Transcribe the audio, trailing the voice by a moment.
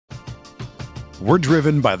We're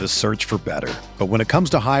driven by the search for better. But when it comes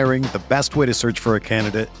to hiring, the best way to search for a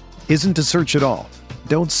candidate isn't to search at all.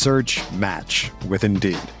 Don't search, match with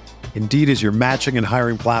Indeed. Indeed is your matching and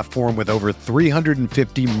hiring platform with over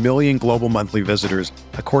 350 million global monthly visitors,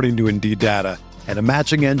 according to Indeed data, and a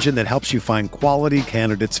matching engine that helps you find quality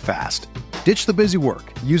candidates fast. Ditch the busy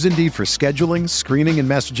work. Use Indeed for scheduling, screening, and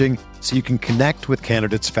messaging so you can connect with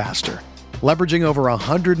candidates faster. Leveraging over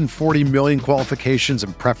 140 million qualifications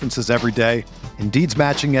and preferences every day, Indeed's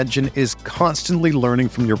matching engine is constantly learning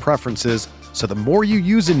from your preferences, so the more you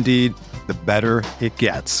use Indeed, the better it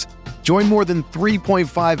gets. Join more than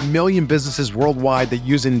 3.5 million businesses worldwide that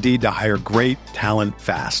use Indeed to hire great talent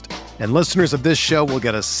fast. And listeners of this show will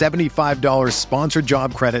get a $75 sponsored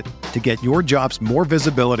job credit to get your jobs more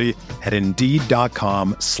visibility at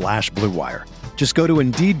Indeed.com/Blue Wire. Just go to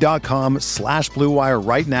Indeed.com/Blue Wire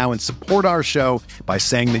right now and support our show by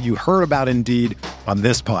saying that you heard about Indeed on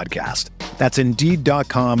this podcast. That's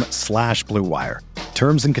Indeed.com/Blue Wire.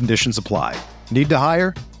 Terms and conditions apply. Need to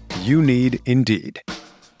hire? You need Indeed.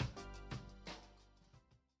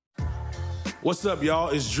 What's up, y'all?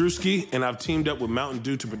 It's Drewski, and I've teamed up with Mountain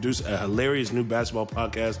Dew to produce a hilarious new basketball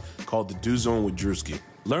podcast called The Dew Zone with Drewski.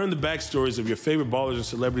 Learn the backstories of your favorite ballers and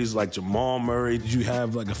celebrities like Jamal Murray. Did you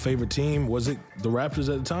have like a favorite team? Was it the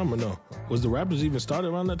Raptors at the time or no? Was the Raptors even started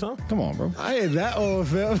around that time? Come on, bro. I ain't that old,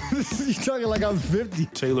 fam. You talking like I'm 50.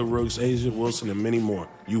 Taylor Rooks, Asia Wilson, and many more.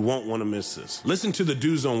 You won't want to miss this. Listen to The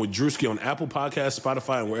Dew Zone with Drewski on Apple Podcasts,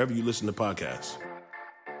 Spotify, and wherever you listen to podcasts.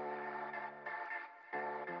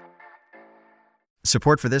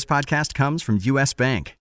 Support for this podcast comes from U.S.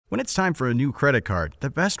 Bank. When it's time for a new credit card, the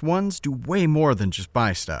best ones do way more than just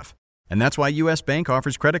buy stuff. And that's why U.S. Bank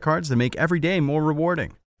offers credit cards that make every day more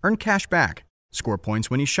rewarding. Earn cash back, score points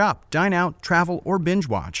when you shop, dine out, travel, or binge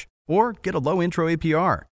watch, or get a low intro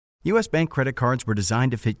APR. U.S. Bank credit cards were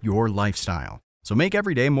designed to fit your lifestyle. So make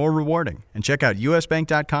every day more rewarding and check out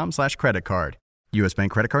usbank.com/credit card. U.S.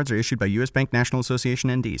 Bank credit cards are issued by U.S. Bank National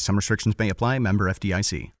Association ND. Some restrictions may apply. Member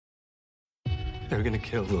FDIC. They're gonna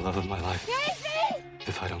kill the love of my life. Casey!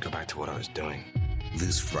 If I don't go back to what I was doing.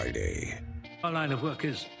 This Friday. Our line of work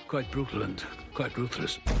is quite brutal and quite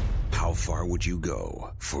ruthless. How far would you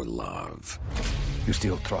go for love? You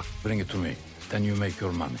steal truck, bring it to me. Then you make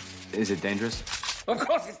your money. Is it dangerous? Of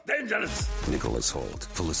course it's dangerous! Nicholas Hoult,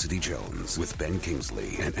 Felicity Jones, with Ben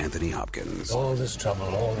Kingsley and Anthony Hopkins. All this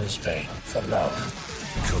trouble, all this pain, for love.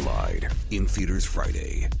 Collide. In theaters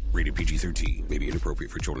Friday. Rated PG-13. May be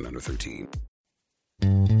inappropriate for children under 13.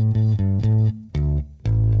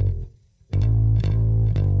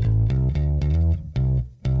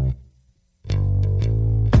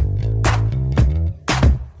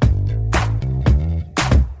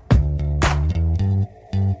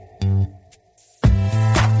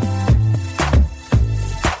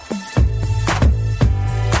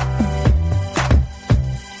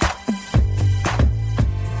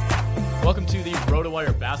 Welcome to the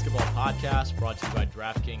RotoWire Basketball Podcast, brought to you by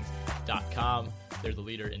DraftKings.com. They're the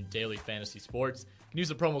leader in daily fantasy sports. You can use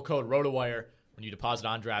the promo code RotoWire when you deposit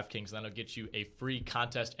on DraftKings, and that'll get you a free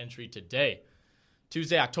contest entry today.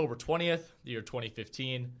 Tuesday, October 20th, the year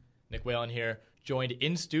 2015. Nick Whalen here, joined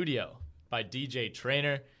in studio by DJ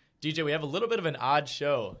Trainer. DJ, we have a little bit of an odd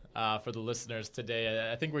show for the listeners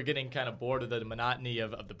today. I think we're getting kind of bored of the monotony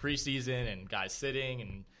of the preseason and guys sitting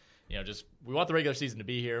and just we want the regular season to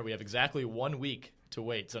be here. We have exactly 1 week to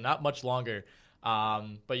wait, so not much longer.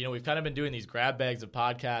 But we've kind of been doing these grab bags of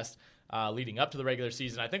podcasts leading up to the regular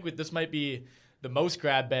season. I think this might be the most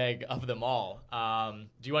grab bag of them all.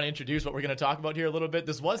 Do you want to introduce what we're going to talk about here a little bit?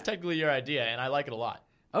 This was technically your idea, and I like it a lot.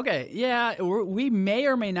 Okay, yeah, we may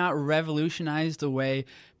or may not revolutionize the way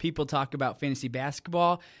people talk about fantasy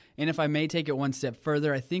basketball. And if I may take it one step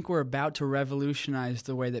further, I think we're about to revolutionize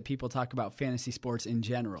the way that people talk about fantasy sports in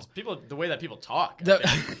general. The way that people talk.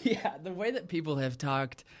 Yeah, the way that people have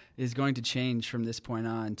talked is going to change from this point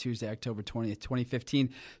on, Tuesday, October 20th, 2015.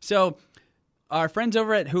 So our friends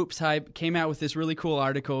over at Hoops Hype came out with this really cool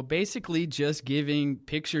article, basically just giving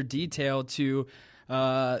picture detail to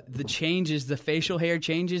the changes, the facial hair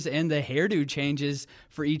changes and the hairdo changes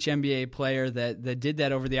for each NBA player that did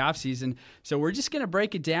that over the offseason. So we're just going to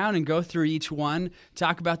break it down and go through each one,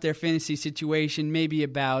 talk about their fantasy situation, maybe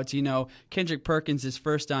about, Kendrick Perkins is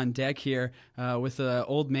first on deck here with the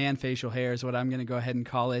old man facial hair is what I'm going to go ahead and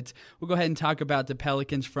call it. We'll go ahead and talk about the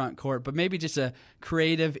Pelicans front court, but maybe just a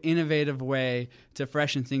creative, innovative way to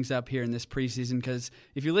freshen things up here in this preseason, because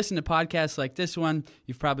if you listen to podcasts like this one,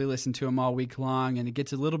 you've probably listened to them all week long, and it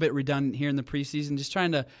gets a little bit redundant here in the preseason, just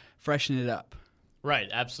trying to freshen it up. Right,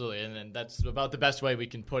 absolutely, and that's about the best way we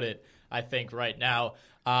can put it, I think, right now.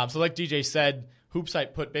 So like DJ said, Hoops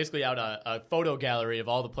Hype put basically out a photo gallery of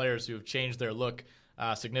all the players who have changed their look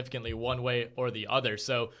significantly one way or the other.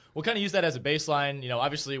 So we'll kind of use that as a baseline.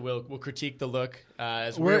 Obviously we'll critique the look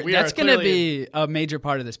as that's going to be a major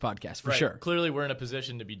part of this podcast for sure. Clearly we're in a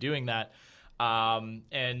position to be doing that.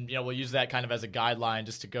 And we'll use that kind of as a guideline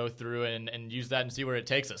just to go through and use that and see where it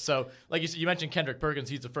takes us. So like you mentioned Kendrick Perkins,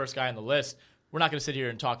 he's the first guy on the list. We're not going to sit here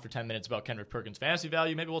and talk for 10 minutes about Kendrick Perkins' fantasy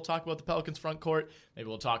value. Maybe we'll talk about the Pelicans front court. Maybe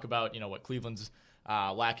we'll talk about what Cleveland's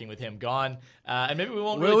lacking with him gone. And maybe we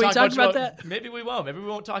won't really talk much about that. Maybe we won't. Maybe we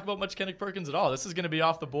won't talk about much Kendrick Perkins at all. This is going to be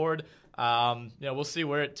off the board. We'll see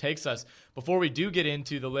where it takes us. Before we do get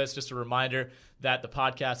into the list, just a reminder that the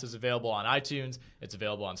podcast is available on iTunes. It's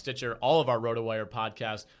available on Stitcher. All of our RotoWire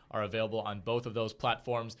podcasts are available on both of those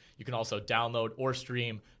platforms. You can also download or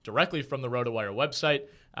stream directly from the RotoWire website.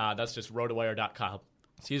 That's just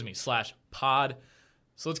rotowire.com/pod.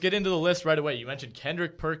 So let's get into the list right away. You mentioned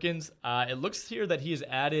Kendrick Perkins. It looks here that he has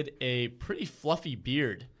added a pretty fluffy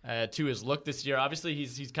beard to his look this year. Obviously,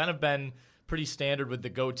 he's kind of been pretty standard with the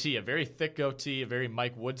goatee, a very thick goatee, a very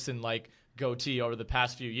Mike Woodson-like goatee over the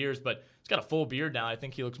past few years, but he's got a full beard now. I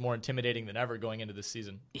think he looks more intimidating than ever going into this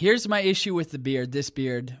season. Here's my issue with this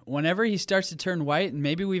beard. Whenever he starts to turn white, and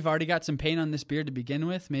maybe we've already got some paint on this beard to begin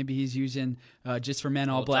with, maybe he's using Just for Men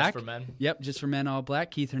All Black. Just for Men. Yep, Just for Men All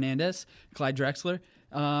Black, Keith Hernandez, Clyde Drexler.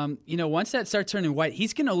 Once that starts turning white,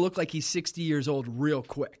 he's going to look like he's 60 years old real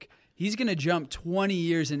quick. He's going to jump 20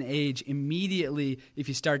 years in age immediately if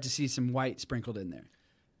you start to see some white sprinkled in there.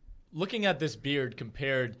 Looking at this beard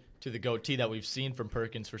compared to the goatee that we've seen from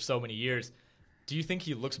Perkins for so many years, do you think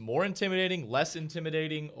he looks more intimidating, less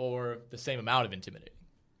intimidating, or the same amount of intimidating?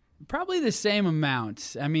 Probably the same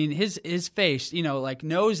amount. I mean, his face, like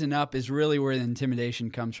nose and up is really where the intimidation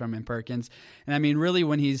comes from in Perkins. And I mean, really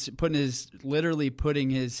when he's literally putting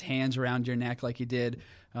his hands around your neck like he did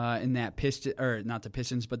in that not the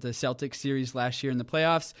Pistons, but the Celtics series last year in the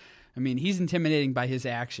playoffs. I mean, he's intimidating by his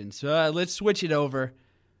actions. So let's switch it over.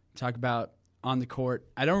 Talk about on the court.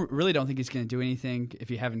 I don't think he's going to do anything,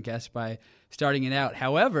 if you haven't guessed, by starting it out.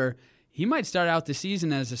 However, he might start out the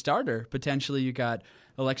season as a starter. Potentially, you got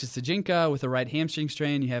Alexis Sajinka with a right hamstring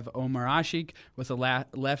strain. You have Omar Ashik with a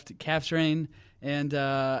left calf strain. And,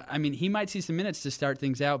 he might see some minutes to start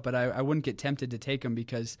things out, but I wouldn't get tempted to take him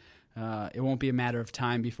because it won't be a matter of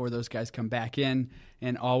time before those guys come back in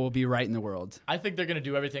and all will be right in the world. I think they're going to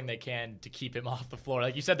do everything they can to keep him off the floor.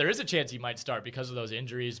 Like you said, there is a chance he might start because of those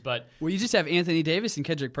injuries, but you just have Anthony Davis and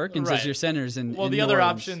Kendrick Perkins as your centers. The other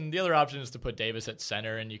option is to put Davis at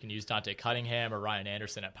center, and you can use Dante Cunningham or Ryan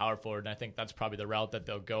Anderson at power forward. And I think that's probably the route that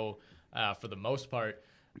they'll go for the most part.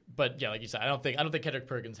 But yeah, like you said, I don't think Kendrick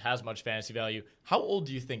Perkins has much fantasy value. How old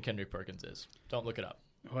do you think Kendrick Perkins is? Don't look it up.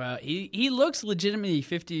 Well, he looks legitimately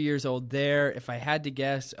 50 years old there. If I had to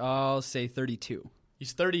guess, I'll say 32.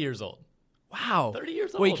 He's 30 years old. Wow. 30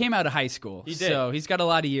 years old. Well, he came out of high school. He did. So he's got a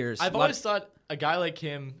lot of years. I've always thought a guy like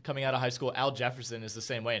him coming out of high school, Al Jefferson, is the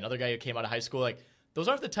same way. Another guy who came out of high school, like those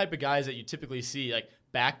aren't the type of guys that you typically see, like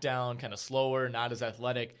back down, kind of slower, not as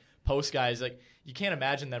athletic, post guys. Like you can't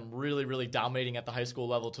imagine them really, really dominating at the high school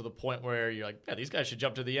level to the point where you're like, yeah, these guys should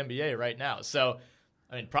jump to the NBA right now. So,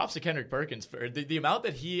 I mean, props to Kendrick Perkins for the amount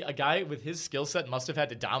that a guy with his skill set must have had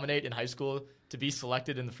to dominate in high school to be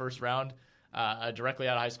selected in the first round directly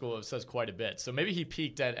out of high school. It says quite a bit. So maybe he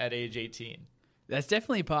peaked at age 18. That's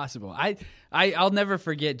definitely possible. I'll never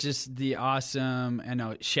forget just the awesome,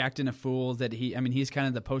 Shaqtin' a Fool that he's kind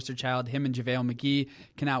of the poster child. Him and JaVale McGee.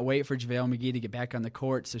 Cannot wait for JaVale McGee to get back on the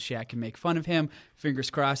court so Shaq can make fun of him. Fingers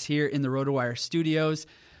crossed here in the RotoWire studios.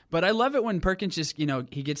 But I love it when Perkins just,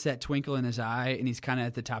 he gets that twinkle in his eye and he's kind of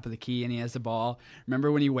at the top of the key and he has the ball.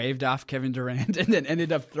 Remember when he waved off Kevin Durant and then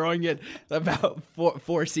ended up throwing it about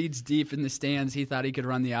four seats deep in the stands? He thought he could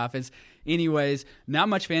run the offense. Anyways, not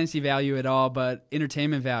much fantasy value at all, but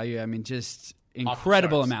entertainment value. I mean, just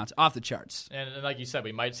incredible amounts, off the charts. And like you said,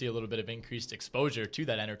 we might see a little bit of increased exposure to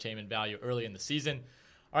that entertainment value early in the season.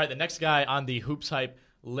 All right, the next guy on the Hoops Hype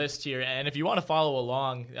list here, and if you want to follow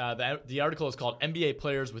along, the article is called NBA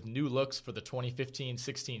Players with New Looks for the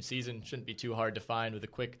 2015-16 season. Shouldn't be too hard to find with a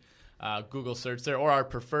quick Google search there, or our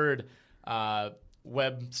preferred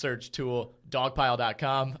web search tool,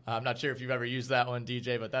 dogpile.com. I'm not sure if you've ever used that one,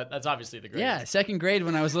 DJ, but that's obviously the greatest. Yeah, second grade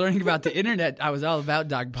when I was learning about the internet, I was all about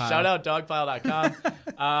Dogpile. Shout out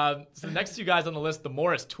dogpile.com. So the next two guys on the list, the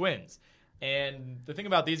Morris twins. And the thing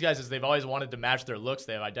about these guys is they've always wanted to match their looks.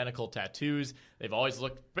 They have identical tattoos. They've always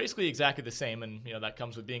looked basically exactly the same, and that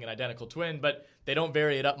comes with being an identical twin, but they don't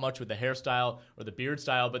vary it up much with the hairstyle or the beard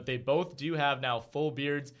style, but they both do have now full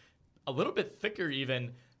beards, a little bit thicker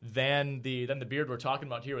even than the beard we're talking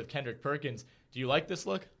about here with Kendrick Perkins. Do you like this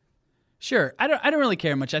look? Sure. I don't really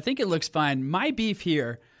care much. I think it looks fine. My beef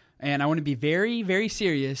here, and I want to be very, very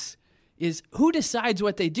serious, is who decides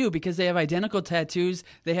what they do, because they have identical tattoos.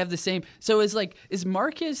 They have the same. So is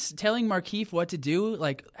Marcus telling Markieff what to do?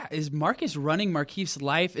 Like, is Marcus running Markieff's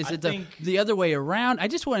life? Is it the other way around? I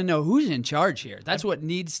just want to know who's in charge here. That's what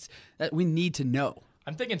we need to know.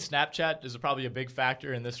 I'm thinking Snapchat is probably a big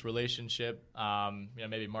factor in this relationship.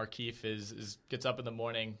 Maybe Markieff gets up in the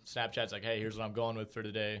morning, Snapchat's like, hey, here's what I'm going with for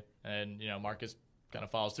today. And, Marcus kind of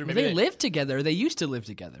follows through. Maybe they live together. They used to live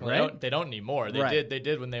together, right? They don't anymore. They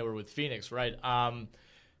did when they were with Phoenix, right?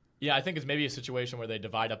 I think it's maybe a situation where they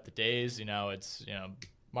divide up the days. It's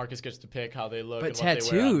Marcus gets to pick how they look and what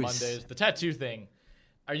they wear on Mondays. The tattoo thing.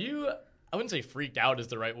 Are you? I wouldn't say freaked out is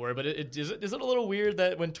the right word, but is it a little weird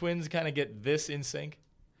that when twins kind of get this in sync?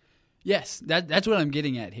 Yes, that's what I'm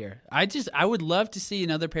getting at here. I would love to see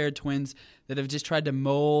another pair of twins that have just tried to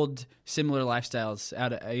mold similar lifestyles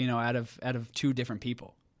out of two different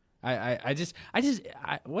people.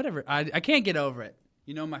 Whatever. I can't get over it.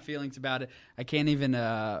 My feelings about it. I can't even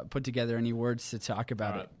put together any words to talk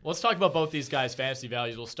about it. Well, let's talk about both these guys' fantasy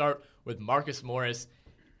values. We'll start with Marcus Morris.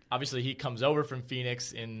 Obviously, he comes over from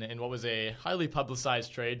Phoenix in what was a highly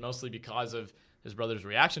publicized trade, mostly because of his brother's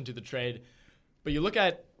reaction to the trade. But you look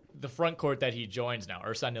at the front court that he joins now.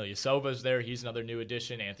 Ersan Ilyasova is there. He's another new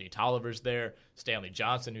addition. Anthony Tolliver's there. Stanley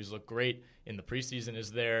Johnson, who's looked great in the preseason,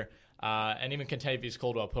 is there. And even Kentavious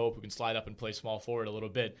Caldwell-Pope, who can slide up and play small forward a little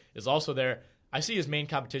bit, is also there. I see his main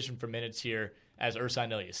competition for minutes here as Ersan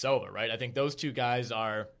Ilyasova, right? I think those two guys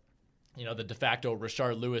are the de facto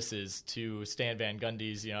Rashard Lewis's to Stan Van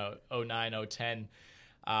Gundy's, 09, 010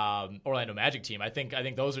 Orlando Magic team. I think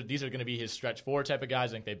these are going to be his stretch four type of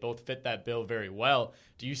guys. I think they both fit that bill very well.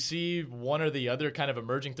 Do you see one or the other kind of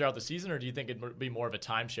emerging throughout the season, or do you think it'd be more of a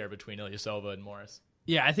timeshare between Ilyasova and Morris?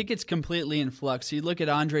 Yeah, I think it's completely in flux. So you look at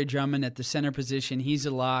Andre Drummond at the center position; he's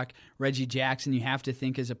a lock. Reggie Jackson, you have to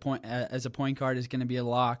think as a point guard, is going to be a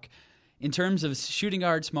lock. In terms of shooting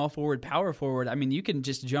guard, small forward, power forward, I mean, you can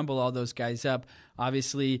just jumble all those guys up.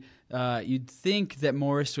 Obviously, you'd think that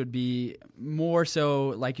Morris would be more so,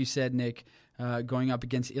 like you said, Nick, going up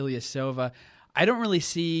against Ilyasova. I don't really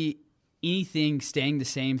see anything staying the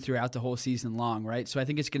same throughout the whole season long, right? So I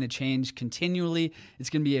think it's going to change continually.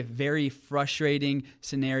 It's going to be a very frustrating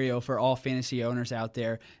scenario for all fantasy owners out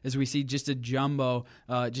there as we see just a jumbo,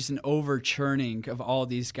 just an over-churning of all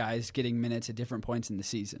these guys getting minutes at different points in the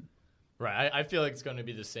season. Right. I feel like it's going to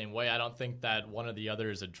be the same way. I don't think that one or the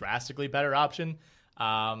other is a drastically better option.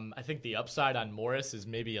 I think the upside on Morris is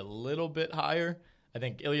maybe a little bit higher. I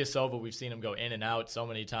think Ilyasova, we've seen him go in and out so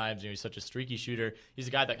many times. He's such a streaky shooter. He's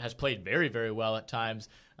a guy that has played very, very well at times,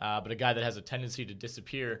 but a guy that has a tendency to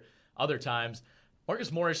disappear other times.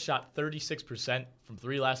 Marcus Morris shot 36% from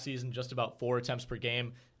three last season, just about 4 attempts per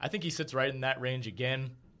game. I think he sits right in that range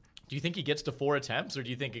again. Do you think he gets to 4 attempts, or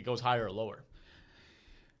do you think it goes higher or lower?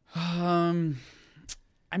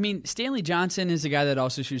 I mean, Stanley Johnson is a guy that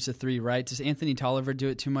also shoots a 3, right? Does Anthony Tolliver do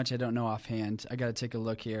it too much? I don't know offhand. I got to take a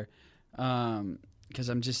look here. Because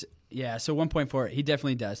I'm just, so 1.4, he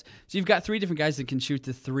definitely does. So you've got 3 different guys that can shoot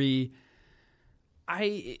the 3.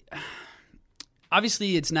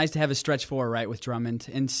 Obviously, it's nice to have a stretch 4, right, with Drummond.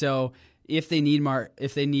 And so if they need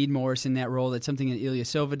Morris in that role, that's something that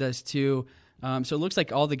Ilyasova does too. So it looks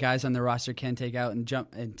like all the guys on the roster can take out and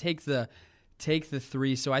jump and take the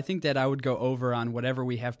 3. So I think that I would go over on whatever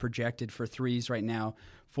we have projected for threes right now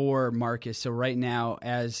for Marcus. So right now,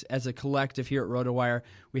 as a collective here at RotoWire,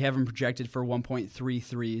 we have him projected for 1.3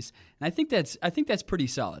 threes. And I think that's pretty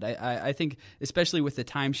solid. I think, especially with the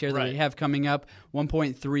timeshare that we have coming up,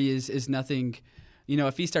 1.3 is nothing.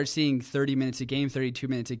 If he starts seeing 30 minutes a game, 32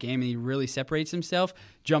 minutes a game, and he really separates himself,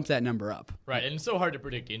 jump that number up. Right, and it's so hard to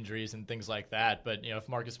predict injuries and things like that. But, if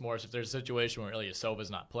Marcus Morris, if there's a situation where Ilyasova's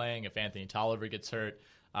not playing, if Anthony Tolliver gets hurt,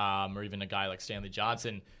 or even a guy like Stanley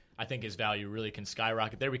Johnson, I think his value really can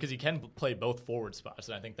skyrocket there because he can play both forward spots,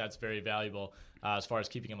 and I think that's very valuable as far as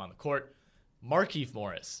keeping him on the court. Markieff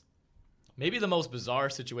Morris, maybe the most bizarre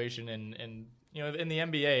situation in the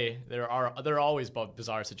NBA, there are always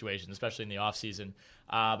bizarre situations, especially in the offseason.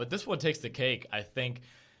 But this one takes the cake, I think.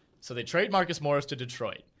 So they trade Marcus Morris to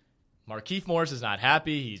Detroit. Markieff Morris is not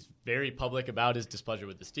happy. He's very public about his displeasure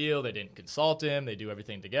with this deal. They didn't consult him. They do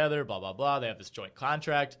everything together, blah, blah, blah. They have this joint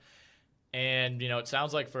contract. And, it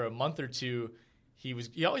sounds like for a month or two,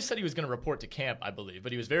 he always said he was going to report to camp, I believe.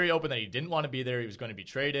 But he was very open that he didn't want to be there. He was going to be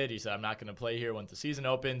traded. He said, I'm not going to play here once the season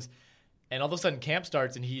opens. And all of a sudden, camp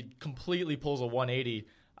starts, and he completely pulls a 180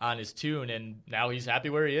 on his tune, and now he's happy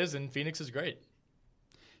where he is, and Phoenix is great.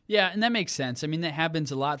 Yeah, and that makes sense. I mean, that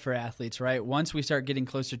happens a lot for athletes, right? Once we start getting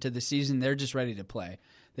closer to the season, they're just ready to play.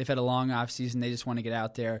 They've had a long offseason. They just want to get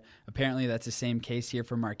out there. Apparently, that's the same case here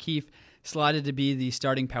for Markieff. Slotted to be the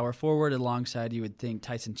starting power forward alongside, you would think,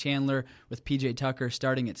 Tyson Chandler, with P.J. Tucker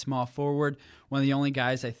starting at small forward. One of the only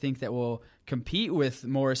guys I think that will compete with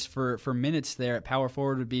Morris for minutes there at power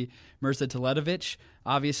forward would be Mirza Teletovic.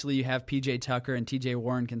 Obviously, you have P.J. Tucker and T.J.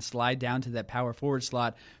 Warren can slide down to that power forward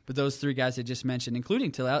slot, but those three guys I just mentioned,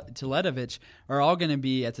 including Teletovic, are all going to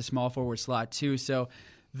be at the small forward slot too. So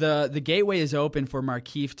the gateway is open for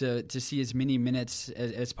Markieff to see as many minutes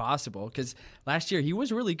as possible, because last year he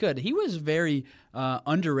was really good. He was a very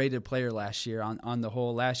underrated player last year on the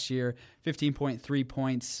whole. Last year, 15.3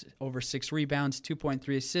 points, over 6 rebounds,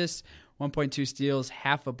 2.3 assists, 1.2 steals,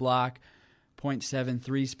 half a block, 0.7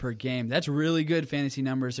 threes per game. That's really good fantasy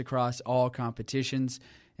numbers across all competitions,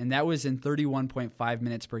 and that was in 31.5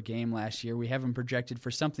 minutes per game last year. We have him projected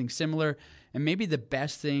for something similar, and maybe the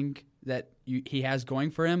best thing that he has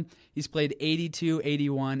going for him, he's played 82,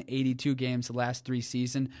 81, 82 games the last 3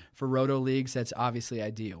 seasons. For Roto leagues, that's obviously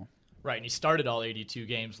ideal. Right, and he started all 82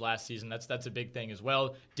 games last season. That's a big thing as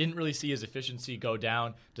well. Didn't really see his efficiency go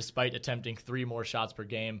down despite attempting 3 more shots per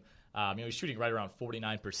game. He's shooting right around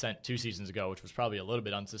 49% 2 seasons ago, which was probably a little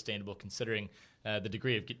bit unsustainable considering the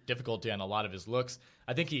degree of difficulty on a lot of his looks.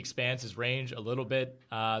 I think he expands his range a little bit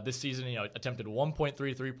this season. Attempted 1.3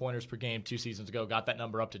 3-pointers per game 2 seasons ago, got that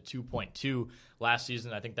number up to 2.2 last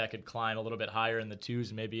season. I think that could climb a little bit higher in the 2s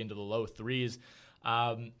and maybe into the low 3s.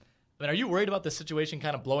 Are you worried about the situation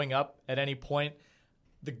kind of blowing up at any point?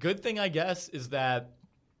 The good thing, I guess, is that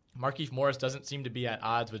Markieff Morris doesn't seem to be at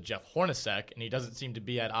odds with Jeff Hornacek, and he doesn't seem to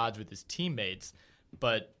be at odds with his teammates.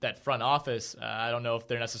 But that front office, I don't know if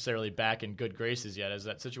they're necessarily back in good graces yet, as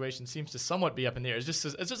that situation seems to somewhat be up in the air. It's just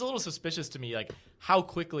a little suspicious to me, like how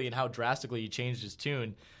quickly and how drastically he changed his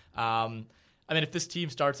tune. If this team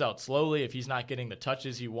starts out slowly, if he's not getting the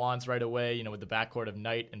touches he wants right away, with the backcourt of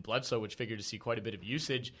Knight and Bledsoe, which figured to see quite a bit of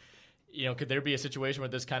usage, could there be a situation where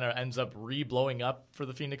this kind of ends up blowing up for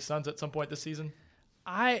the Phoenix Suns at some point this season?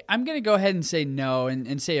 I'm going to go ahead and say no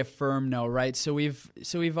and say a firm no, right? So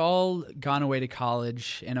we've all gone away to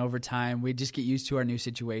college, and over time we just get used to our new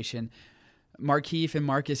situation. Markieff and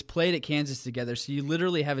Marcus played at Kansas together, so you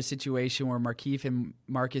literally have a situation where Markieff and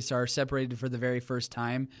Marcus are separated for the very first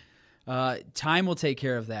time. Time will take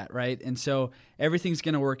care of that, right? And so everything's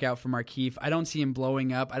going to work out for Markieff. I don't see him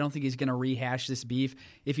blowing up. I don't think he's going to rehash this beef.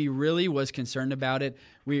 If he really was concerned about it,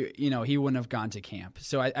 he wouldn't have gone to camp.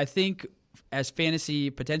 So I think as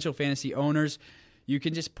potential fantasy owners, you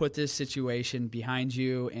can just put this situation behind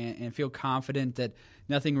you and feel confident that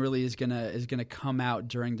nothing really is gonna come out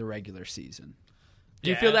during the regular season. Do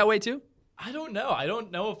you feel that way too? I don't know. I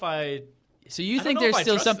don't know if I. So you think there's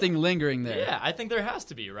still something lingering there? Yeah, I think there has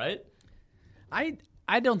to be, right?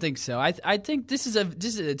 I don't think so. I think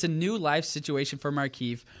it's a new life situation for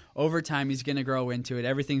Markieff. Over time, he's going to grow into it.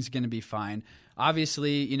 Everything's going to be fine.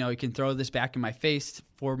 Obviously, he can throw this back in my face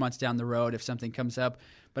 4 months down the road if something comes up.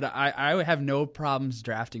 But I would have no problems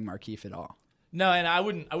drafting Markieff at all. No, and I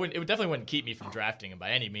wouldn't. It definitely wouldn't keep me from drafting him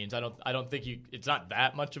by any means. I don't think it's not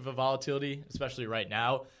that much of a volatility, especially right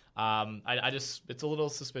now. It's a little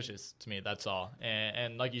suspicious to me. That's all.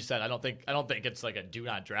 And like you said, I don't think it's like a do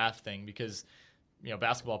not draft thing, because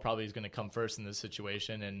basketball probably is going to come first in this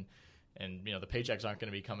situation, and the paychecks aren't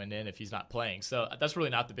going to be coming in if he's not playing. So that's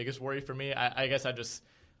really not the biggest worry for me. I guess I just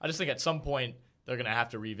think at some point they're going to have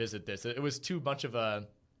to revisit this. It was too much of a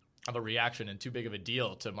reaction and too big of a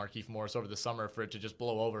deal to Markieff Morris over the summer for it to just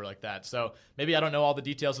blow over like that. So maybe I don't know all the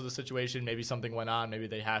details of the situation. Maybe something went on. Maybe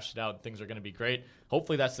they hashed it out and things are going to be great.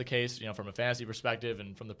 Hopefully that's the case, from a fantasy perspective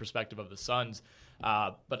and from the perspective of the Suns.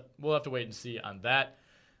 But we'll have to wait and see on that.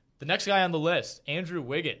 The next guy on the list, Andrew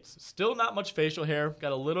Wiggins. Still not much facial hair.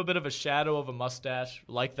 Got a little bit of a shadow of a mustache.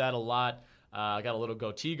 Like that a lot. Got a little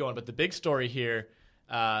goatee going. But the big story here,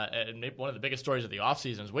 and maybe one of the biggest stories of the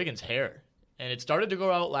offseason, is Wiggins' hair. And it started to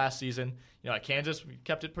grow out last season. At Kansas, we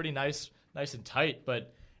kept it pretty nice and tight.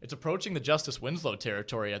 But it's approaching the Justice Winslow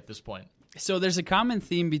territory at this point. So there's a common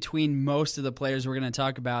theme between most of the players we're going to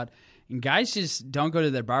talk about. And guys just don't go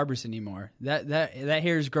to their barbers anymore. That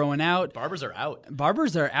hair is growing out. Barbers are out.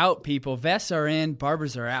 Barbers are out, people. Vests are in.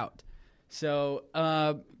 Barbers are out. So,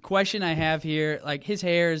 question I have here, like his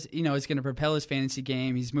hair is, is going to propel his fantasy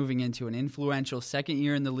game. He's moving into an influential second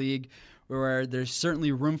year in the league where there's certainly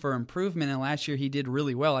room for improvement. And last year he did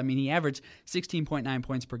really well. I mean, he averaged 16.9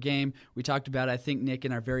 points per game. We talked about, I think, Nick,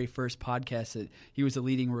 in our very first podcast, that he was the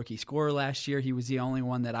leading rookie scorer last year. He was the only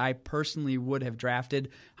one that I personally would have drafted.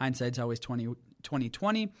 Hindsight's always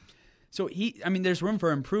 20/20. So there's room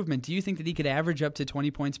for improvement. Do you think that he could average up to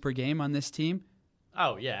 20 points per game on this team?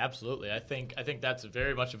 Oh yeah, absolutely. I think that's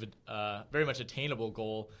very much attainable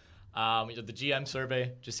goal. The GM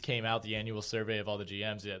survey just came out, the annual survey of all the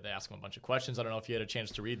GMs. They ask them a bunch of questions. I don't know if you had a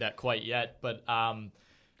chance to read that quite yet, but I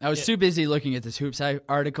was too busy looking at this Hoops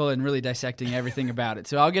article and really dissecting everything about it.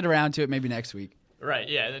 So I'll get around to it maybe next week. Right,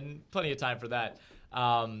 yeah, and plenty of time for that.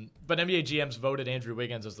 But NBA GMs voted Andrew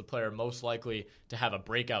Wiggins as the player most likely to have a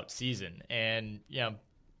breakout season. And,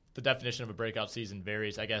 the definition of a breakout season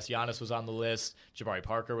varies. I guess Giannis was on the list. Jabari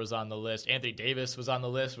Parker was on the list. Anthony Davis was on the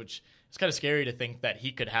list, which is kind of scary to think that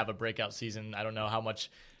he could have a breakout season. I don't know how much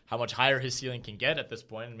higher his ceiling can get at this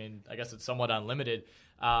point. I mean, I guess it's somewhat unlimited.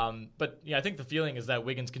 But I think the feeling is that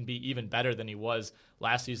Wiggins can be even better than he was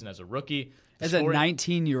last season as a rookie. As a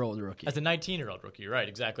 19-year-old rookie. As a 19-year-old rookie, right,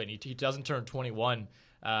 exactly. And he doesn't turn 21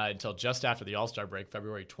 until just after the All-Star break,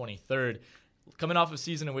 February 23rd. Coming off a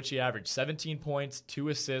season in which he averaged 17 points, 2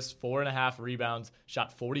 assists, 4.5 rebounds,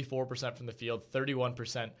 shot 44% from the field,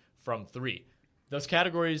 31% from three. Those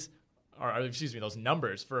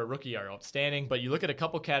numbers for a rookie are outstanding, but you look at a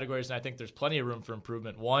couple categories, and I think there's plenty of room for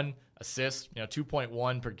improvement. 1, assist,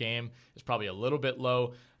 2.1 per game is probably a little bit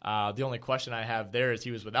low. The only question I have there is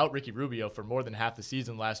he was without Ricky Rubio for more than half the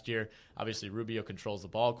season last year. Obviously, Rubio controls the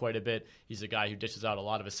ball quite a bit. He's a guy who dishes out a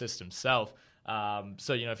lot of assists himself.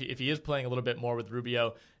 So if he is playing a little bit more with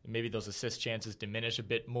Rubio, maybe those assist chances diminish a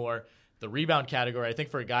bit more. The rebound category, I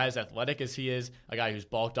think for a guy as athletic as he is, a guy who's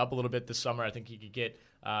bulked up a little bit this summer, I think he could get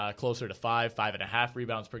closer to 5.5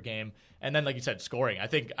 rebounds per game. And then, like you said, scoring. I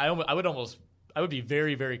think I would be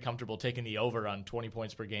very, very comfortable taking the over on 20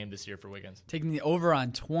 points per game this year for Wiggins. Taking the over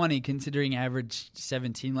on 20, considering average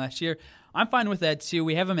 17 last year. I'm fine with that, too.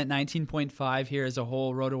 We have him at 19.5 here as a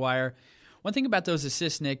whole, RotoWire. One thing about those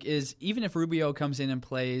assists, Nick, is even if Rubio comes in and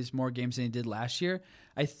plays more games than he did last year,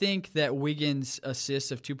 I think that Wiggins' assists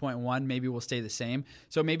of 2.1 maybe will stay the same.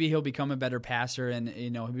 So maybe he'll become a better passer and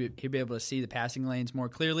he'll be able to see the passing lanes more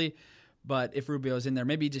clearly. But if Rubio's in there,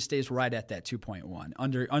 maybe he just stays right at that 2.1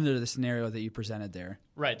 under the scenario that you presented there.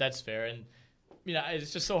 Right, that's fair. And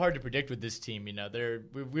it's just so hard to predict with this team.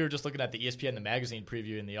 We were just looking at the ESPN The Magazine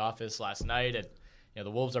preview in the office last night, and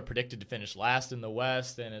the Wolves are predicted to finish last in the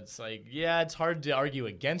West, and it's like, it's hard to argue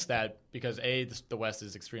against that because A, the West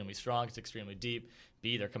is extremely strong, it's extremely deep.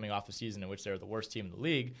 B, they're coming off a season in which they're the worst team in the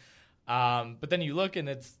league. But then you look and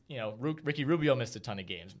it's, Ricky Rubio missed a ton of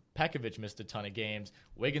games. Pekovic missed a ton of games.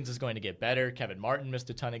 Wiggins is going to get better. Kevin Martin missed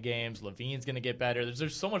a ton of games. Levine's going to get better.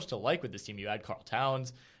 There's so much to like with this team. You add Karl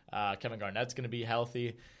Towns. Kevin Garnett's going to be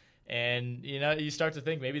healthy. And, you start to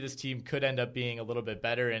think maybe this team could end up being a little bit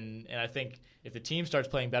better. And I think if the team starts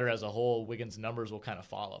playing better as a whole, Wiggins' numbers will kind of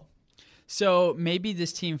follow. So maybe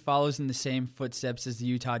this team follows in the same footsteps as the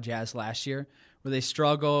Utah Jazz last year, where they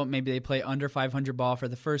struggle. Maybe they play under 500 ball for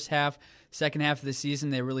the first half. Second half of the season,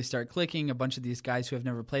 they really start clicking. A bunch of these guys who have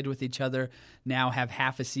never played with each other now have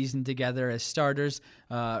half a season together as starters.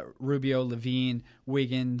 Rubio, Levine,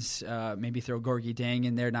 Wiggins, maybe throw Gorgui Dieng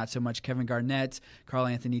in there, not so much Kevin Garnett, Karl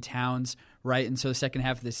Anthony Towns, right? And so the second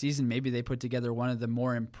half of the season, maybe they put together one of the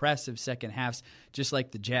more impressive second halves, just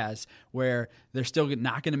like the Jazz, where they're still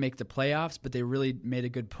not going to make the playoffs, but they really made a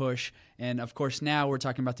good push. And, of course, now we're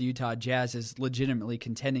talking about the Utah Jazz as legitimately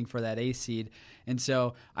contending for that A seed. And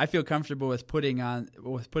so I feel comfortable with putting the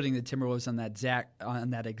Timberwolves on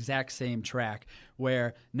that exact same track,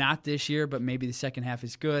 where not this year, but maybe the second half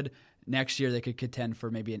is good. Next year they could contend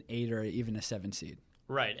for maybe an 8 or even a 7 seed.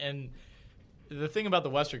 Right, and the thing about the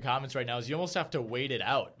Western Conference right now is you almost have to wait it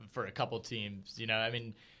out for a couple teams.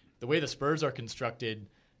 The way the Spurs are constructed,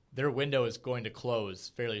 their window is going to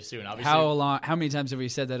close fairly soon. Obviously, how many times have we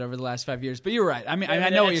said that over the last 5 years? But you're right. I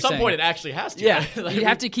know what you're saying. At some point, it actually has to. Yeah, you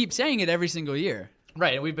have to keep saying it every single year.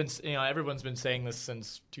 Right, and we've been, everyone's been saying this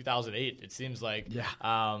since 2008. It seems like,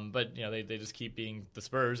 but they just keep being the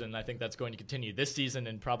Spurs, and I think that's going to continue this season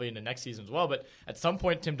and probably into next season as well. But at some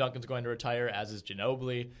point, Tim Duncan's going to retire, as is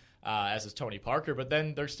Ginobili, as is Tony Parker. But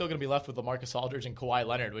then they're still going to be left with LaMarcus Aldridge and Kawhi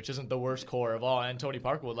Leonard, which isn't the worst core of all. And Tony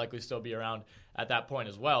Parker would likely still be around at that point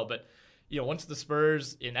as well. But once the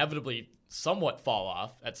Spurs inevitably somewhat fall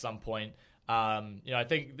off at some point, I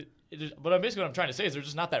think. What I'm trying to say is there's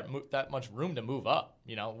just not that much room to move up.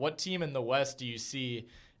 What team in the West do you see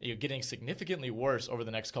getting significantly worse over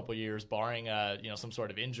the next couple of years, barring some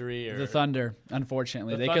sort of injury? Or the Thunder,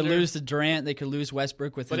 unfortunately, they could lose to Durant, they could lose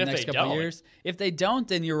Westbrook within the next couple of years. If they don't,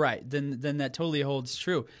 then you're right. Then that totally holds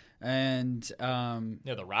true. And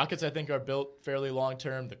the Rockets, I think, are built fairly long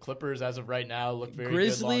term. The Clippers, as of right now, look very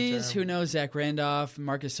Grizzlies, good long term. Who knows? Zach Randolph,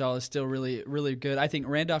 Marcus Gasol is still really, really good. I think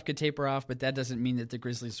Randolph could taper off, but that doesn't mean that the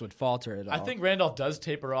Grizzlies would falter at all. I think Randolph does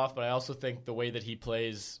taper off, but I also think the way that he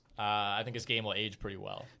plays I think his game will age pretty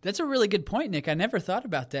well. That's a really good point, Nick. I never thought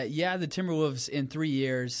about that. Yeah, the Timberwolves in 3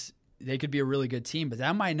 years, they could be a really good team, but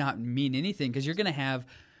that might not mean anything because you're going to have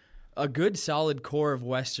a good, solid core of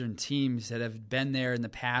Western teams that have been there in the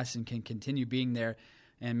past and can continue being there.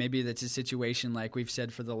 And maybe that's a situation like we've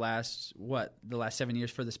said for the last 7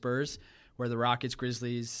 years for the Spurs, where the Rockets,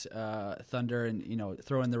 Grizzlies, Thunder, and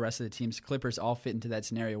throw in the rest of the teams, Clippers all fit into that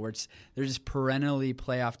scenario where they're just perennially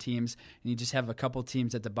playoff teams, and you just have a couple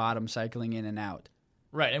teams at the bottom cycling in and out.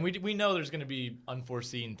 Right, and we know there's going to be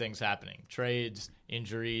unforeseen things happening, trades,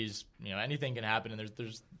 injuries, anything can happen, and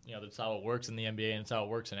there's that's how it works in the NBA and it's how it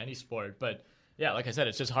works in any sport. But yeah, like I said,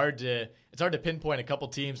 it's just hard to pinpoint a couple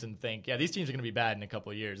teams and think, yeah, these teams are going to be bad in a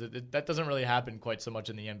couple of years. That doesn't really happen quite so much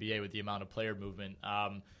in the NBA with the amount of player movement.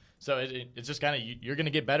 So it's just kind of you're going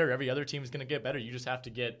to get better. Every other team is going to get better. You just have to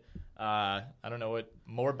get, I don't know what,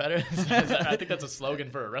 more better? I think that's a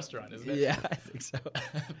slogan for a restaurant, isn't it? Yeah, I think so.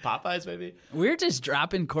 Popeyes, maybe? We're just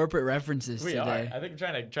dropping corporate references today. I think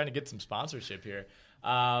we're trying to get some sponsorship here.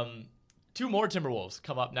 2 more Timberwolves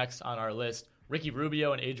come up next on our list. Ricky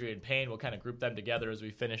Rubio and Adrian Payne. We'll kind of group them together as we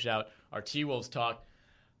finish out our T-Wolves talk.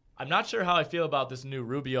 I'm not sure how I feel about this new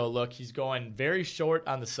Rubio look. He's going very short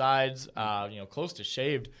on the sides, close to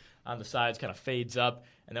shaved on the sides, kind of fades up.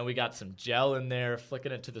 And then we got some gel in there,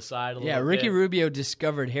 flicking it to the side a little bit. Yeah, Ricky Rubio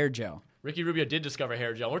discovered hair gel. Ricky Rubio did discover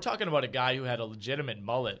hair gel. We're talking about a guy who had a legitimate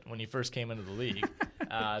mullet when he first came into the league.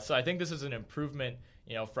 So I think this is an improvement,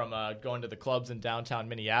 from going to the clubs in downtown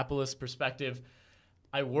Minneapolis perspective.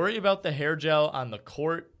 I worry about the hair gel on the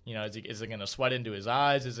court. Is it going to sweat into his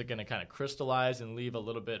eyes? Is it going to kind of crystallize and leave a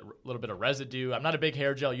little bit of residue? I'm not a big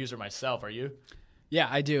hair gel user myself. Are you? Yeah,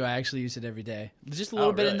 I do. I actually use it every day. Just a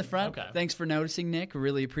little bit really? in the front. Okay. Thanks for noticing, Nick.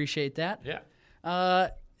 Really appreciate that. Yeah.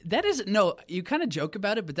 That is you kind of joke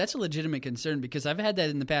about it, but that's a legitimate concern because I've had that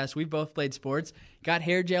in the past. We've both played sports, got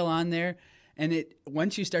hair gel on there, and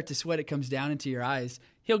once you start to sweat, it comes down into your eyes.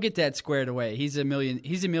 He'll get that squared away. He's a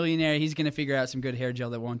millionaire. He's going to figure out some good hair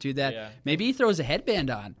gel that won't do that. Yeah. Maybe he throws a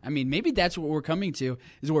headband on. I mean, maybe that's what we're coming to,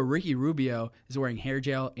 is where Ricky Rubio is wearing hair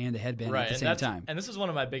gel and a headband at the same time. And this is one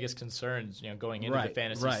of my biggest concerns, going into the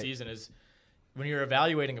fantasy season is when you're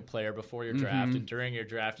evaluating a player before your draft and during your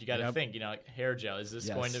draft, you got to think, hair gel, is this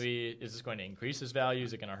going to increase his value?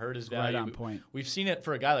 Is it going to hurt his value? Right on point. We've seen it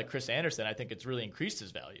for a guy like Chris Anderson. I think it's really increased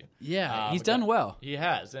his value. Yeah, he's done well. He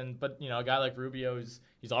has. But a guy like Rubio,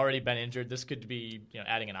 he's already been injured. This could be,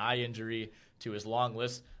 adding an eye injury to his long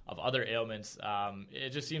list of other ailments.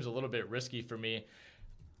 It just seems a little bit risky for me.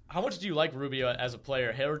 How much do you like Rubio as a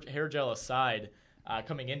player, hair gel aside?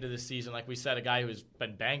 Coming into this season, like we said, a guy who's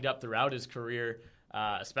been banged up throughout his career,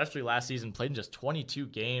 especially last season, played in just 22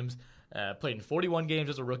 games, played in 41 games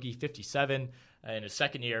as a rookie, 57 in his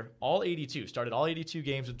second year, all 82, started all 82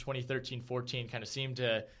 games in 2013-14, kind of seemed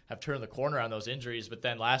to have turned the corner on those injuries, but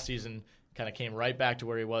then last season kind of came right back to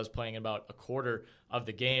where he was, playing about a quarter of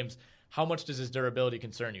the games. How much does his durability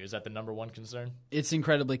concern you? Is that the number one concern? It's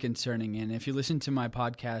incredibly concerning. And if you listen to my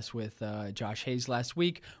podcast with Josh Hayes last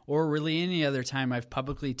week, or really any other time I've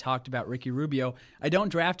publicly talked about Ricky Rubio, I don't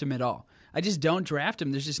draft him at all. I just don't draft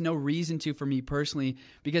him. There's just no reason to for me personally,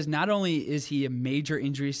 because not only is he a major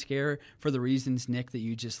injury scare for the reasons, Nick, that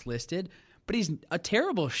you just listed, but he's a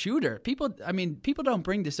terrible shooter. People don't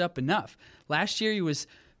bring this up enough. Last year he was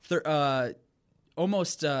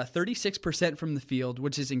almost 36% from the field,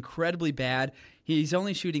 which is incredibly bad. He's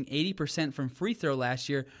only shooting 80% from free throw last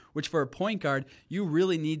year, which for a point guard, you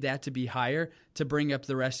really need that to be higher to bring up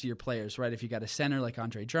the rest of your players, right? If you got a center like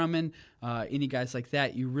Andre Drummond, any guys like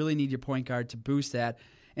that, you really need your point guard to boost that.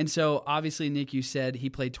 And so, obviously, Nick, you said he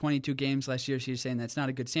played 22 games last year, so you're saying that's not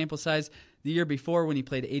a good sample size. The year before, when he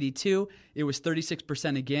played 82, it was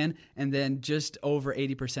 36% again, and then just over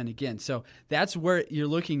 80% again. So that's where you're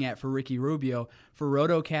looking at for Ricky Rubio. For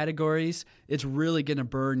roto categories, it's really going to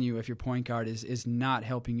burn you if your point guard is not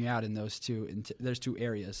helping you out in those there's two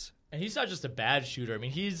areas. And he's not just a bad shooter. I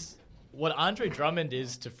mean, he's what Andre Drummond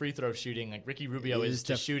is to free throw shooting, like Ricky Rubio is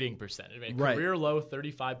to shooting percentage. I mean, career low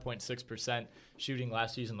 35.6% shooting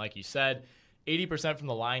last season, like you said. 80% from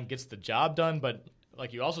the line gets the job done, but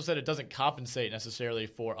like you also said, it doesn't compensate necessarily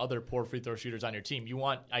for other poor free throw shooters on your team. You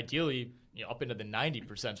want, ideally, up into the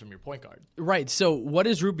 90% from your point guard. Right. So what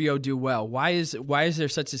does Rubio do well? Why is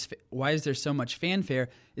there so much fanfare?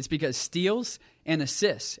 It's because steals and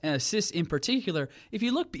assists in particular. If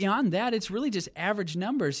you look beyond that, it's really just average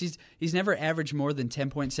numbers. He's never averaged more than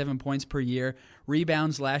 10.7 points per year.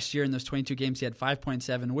 Rebounds last year in those 22 games, he had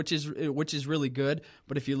 5.7, which is really good.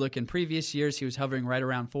 But if you look in previous years, he was hovering right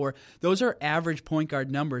around 4. Those are average point guard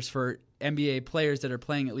numbers for NBA players that are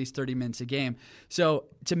playing at least 30 minutes a game. So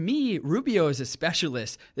to me, Rubio is a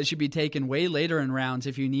specialist that should be taken way later in rounds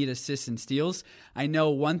if you need assists and steals. I know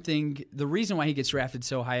one thing, the reason why he gets drafted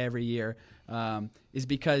so high every year is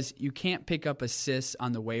because you can't pick up assists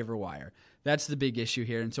on the waiver wire. That's the big issue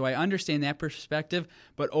here. And so I understand that perspective,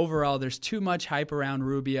 but overall there's too much hype around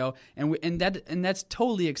Rubio, and that's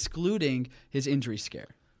totally excluding his injury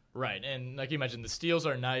scare. Right, and like you mentioned, the steals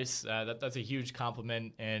are nice. That's a huge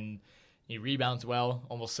compliment, and he rebounds well,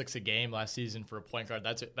 almost 6 a game last season for a point guard.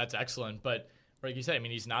 That's excellent, but like you said, I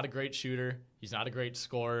mean, he's not a great shooter. He's not a great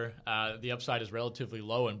scorer. The upside is relatively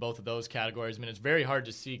low in both of those categories. I mean, it's very hard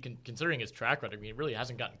to see, considering his track record. I mean, he really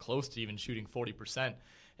hasn't gotten close to even shooting 40%,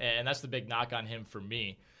 and that's the big knock on him for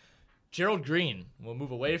me. Gerald Green, we'll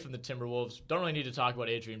move away from the Timberwolves. Don't really need to talk about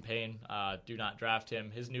Adrian Payne. Do not draft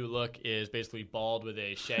him. His new look is basically bald with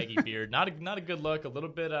a shaggy beard. Not a good look. A little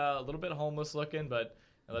bit homeless looking, but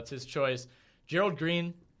that's his choice. Gerald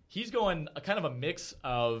Green, he's going a kind of a mix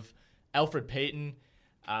of Elfrid Payton,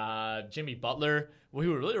 Jimmy Butler. What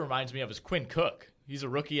he really reminds me of is Quinn Cook. He's a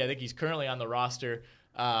rookie. I think he's currently on the roster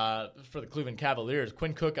for the Cleveland Cavaliers.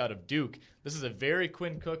 Quinn Cook out of Duke. This is a very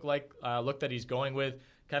Quinn Cook-like look that he's going with.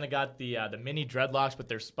 Kind of got the mini dreadlocks, but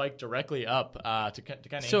they're spiked directly up to kind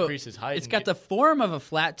of increase his height. It's got the form of a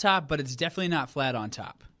flat top, but it's definitely not flat on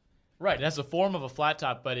top. Right, it has the form of a flat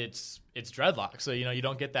top, but it's dreadlocks. So you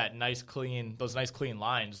don't get that nice clean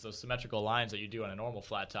lines, those symmetrical lines that you do on a normal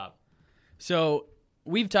flat top. So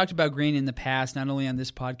we've talked about Green in the past, not only on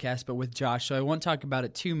this podcast but with Josh. So I won't talk about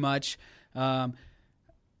it too much.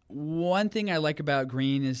 One thing I like about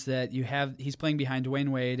Green is that he's playing behind Dwayne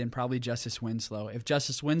Wade and probably Justice Winslow. If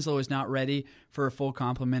Justice Winslow is not ready for a full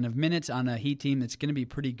complement of minutes on a Heat team that's going to be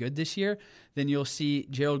pretty good this year, then you'll see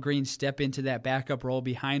Gerald Green step into that backup role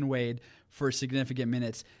behind Wade for significant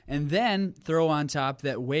minutes. And then throw on top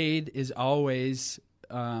that Wade is always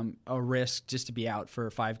a risk just to be out for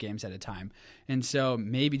 5 games at a time. And so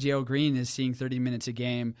maybe Gerald Green is seeing 30 minutes a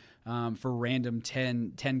game for random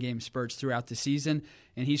 10-game spurts throughout the season.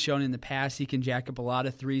 And he's shown in the past he can jack up a lot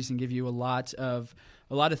of threes and give you a lot of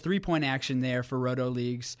 3-point action there for roto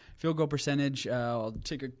leagues. Field goal percentage, I'll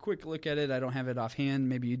take a quick look at it. I don't have it offhand.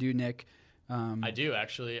 Maybe you do, Nick. I do,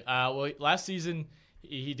 actually. Well, last season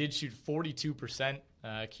he did shoot 42%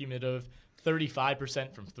 cumulative,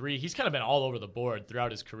 35% from 3. He's kind of been all over the board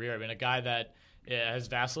throughout his career. I mean, a guy that has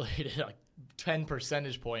vacillated like 10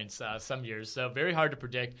 percentage points some years. So very hard to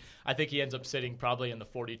predict. I think he ends up sitting probably in the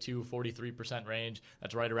 42, 43% range.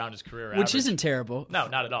 That's right around his career average. Which isn't terrible. No,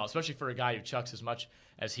 not at all, especially for a guy who chucks as much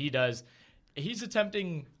as he does. He's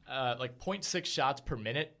attempting like 0.6 shots per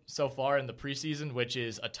minute so far in the preseason, which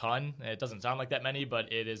is a ton. It doesn't sound like that many,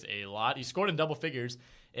 but it is a lot. He scored in double figures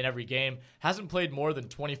in every game. Hasn't played more than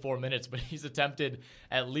 24 minutes, but he's attempted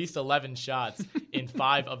at least 11 shots in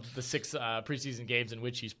 5 of the 6 preseason games in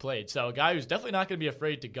which he's played. So a guy who's definitely not going to be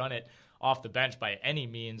afraid to gun it off the bench by any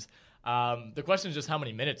means. The question is just how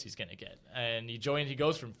many minutes he's going to get. And he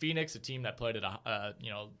goes from Phoenix, a team that played at a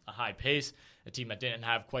high pace, a team that didn't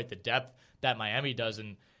have quite the depth that Miami does.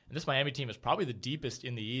 And this Miami team is probably the deepest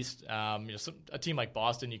in the East. A team like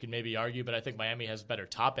Boston, you could maybe argue, but I think Miami has better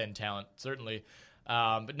top-end talent, certainly.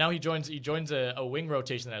 But now he joins a wing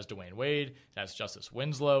rotation that has Dwayne Wade, that has Justice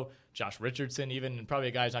Winslow, Josh Richardson even, and probably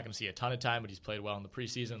a guy who's not going to see a ton of time, but he's played well in the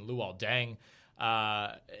preseason, Luol Deng,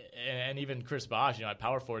 and even Chris Bosh, at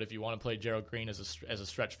power forward if you want to play Gerald Green as a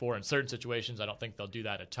stretch 4 in certain situations. I don't think they'll do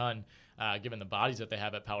that a ton given the bodies that they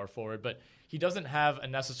have at power forward, but he doesn't have a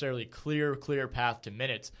necessarily clear path to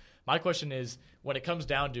minutes. My question is, when it comes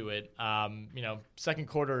down to it, second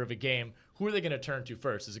quarter of a game, who are they going to turn to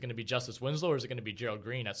first? Is it going to be Justice Winslow or is it going to be Gerald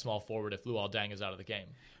Green at small forward if Luol Deng is out of the game?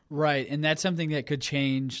 Right, and that's something that could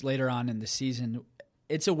change later on in the season.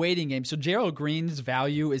 It's a waiting game. So Gerald Green's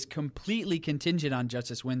value is completely contingent on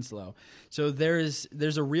Justice Winslow. So there's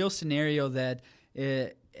a real scenario that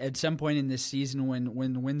at some point in this season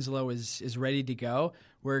when Winslow is ready to go,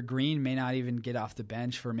 where Green may not even get off the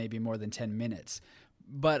bench for maybe more than 10 minutes.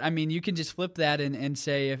 But, I mean, you can just flip that and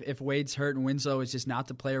say if Wade's hurt and Winslow is just not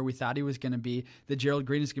the player we thought he was going to be, that Gerald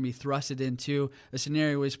Green is going to be thrusted into a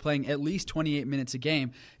scenario where he's playing at least 28 minutes a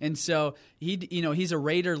game. And so he's a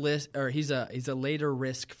later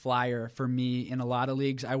risk flyer for me in a lot of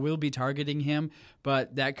leagues. I will be targeting him,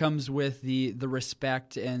 but that comes with the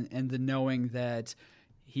respect and the knowing that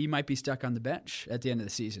he might be stuck on the bench at the end of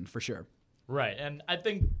the season for sure. Right, and I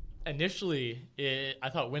think initially, I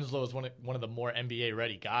thought Winslow was one of the more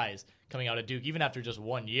NBA-ready guys coming out of Duke, even after just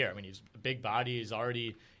 1 year. I mean, he's a big body. He's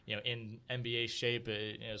already in NBA shape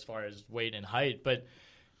as far as weight and height. But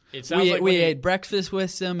It sounds like we ate breakfast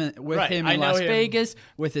with him in Las Vegas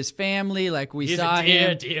with his family. Like He's saw a dear,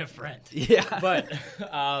 him. dear friend. Yeah, but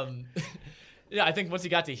yeah, I think once he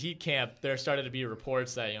got to Heat camp, there started to be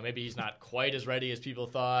reports that maybe he's not quite as ready as people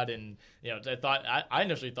thought, and I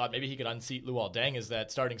initially thought maybe he could unseat Luol Deng as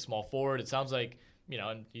that starting small forward. It sounds like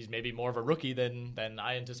and he's maybe more of a rookie than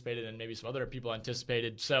I anticipated, and maybe some other people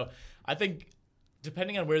anticipated. So I think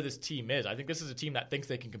depending on where this team is, I think this is a team that thinks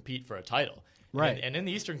they can compete for a title. Right. And in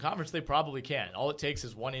the Eastern Conference, they probably can. All it takes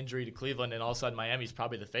is one injury to Cleveland, and all of a sudden Miami's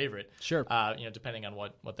probably the favorite. Sure. Depending on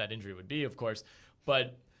what that injury would be, of course.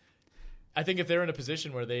 But I think if they're in a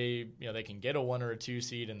position where they can get a 1 or a 2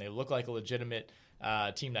 seed and they look like a legitimate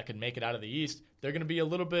team that could make it out of the East, they're going to be a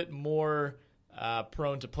little bit more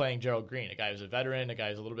prone to playing Gerald Green, a guy who's a veteran, a guy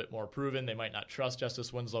who's a little bit more proven. They might not trust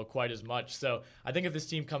Justice Winslow quite as much. So I think if this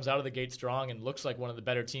team comes out of the gate strong and looks like one of the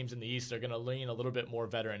better teams in the East, they're going to lean a little bit more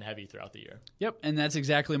veteran heavy throughout the year. Yep, and that's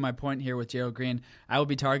exactly my point here with Gerald Green. I will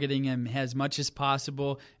be targeting him as much as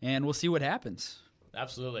possible, and we'll see what happens.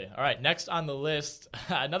 Absolutely. All right, next on the list,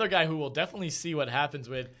 another guy who will definitely see what happens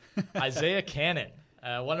with Isaiah Canaan,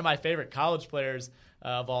 one of my favorite college players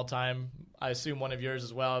of all time. I assume one of yours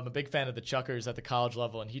as well. I'm a big fan of the Chuckers at the college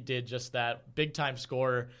level, and he did just that. Big-time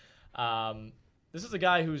scorer. This is a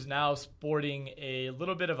guy who's now sporting a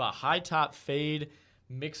little bit of a high-top fade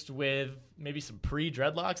mixed with maybe some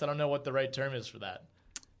pre-dreadlocks. I don't know what the right term is for that.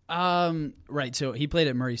 Right, so he played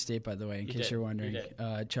at Murray State, by the way, in case you're wondering.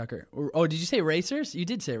 Chucker. Oh, did you say Racers? You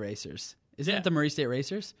did say Racers. Isn't it the Murray State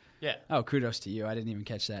Racers? Yeah. Oh, kudos to you. I didn't even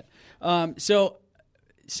catch that.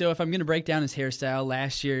 So if I'm going to break down his hairstyle,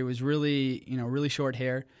 last year it was really, really short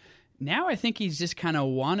hair. Now I think he's just kind of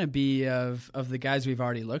wannabe of the guys we've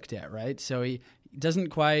already looked at, right? So he doesn't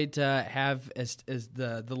quite have as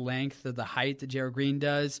the length or the height that Gerald Green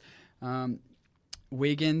does.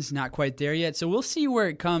 Wiggins, not quite there yet. So we'll see where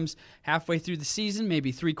it comes halfway through the season,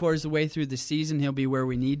 maybe 3/4 of the way through the season. He'll be where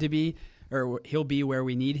we need to be, or he'll be where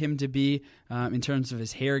we need him to be in terms of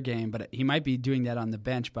his hair game. But he might be doing that on the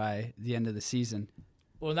bench by the end of the season.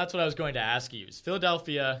 Well, and that's what I was going to ask you.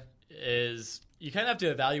 Philadelphia is – you kind of have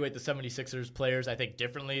to evaluate the 76ers players, I think,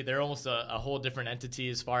 differently. They're almost a whole different entity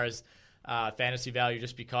as far as fantasy value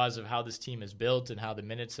just because of how this team is built and how the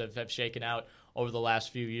minutes have shaken out over the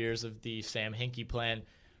last few years of the Sam Hinkie plan.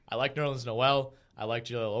 I like Nerlens Noel. I like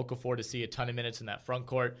Jahlil Okafor to see a ton of minutes in that front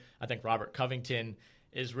court. I think Robert Covington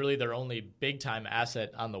is really their only big-time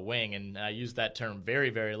asset on the wing, and I use that term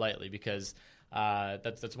very, very lightly because –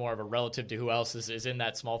 that's more of a relative to who else is in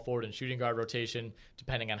that small forward and shooting guard rotation,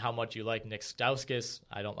 depending on how much you like Nick Stauskas.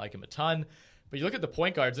 I don't like him a ton. But you look at the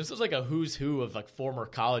point guards, this is like a who's who of like former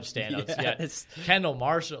college standouts. Yes. Kendall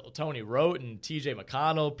Marshall, Tony Wroten, TJ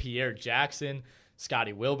McConnell, Pierre Jackson,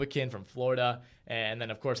 Scotty Wilbekin from Florida, and then,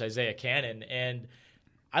 of course, Isaiah Canaan. And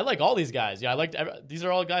I like all these guys. Yeah, these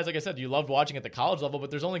are all guys, like I said, you loved watching at the college level,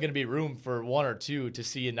 but there's only going to be room for 1 or 2 to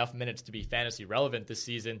see enough minutes to be fantasy relevant this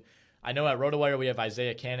season. I know at RotoWire we have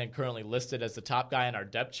Isaiah Canaan currently listed as the top guy on our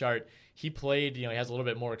depth chart. He played, he has a little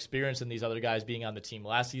bit more experience than these other guys being on the team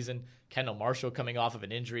last season. Kendall Marshall coming off of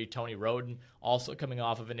an injury. Tony Wroten also coming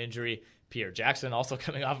off of an injury. Pierre Jackson also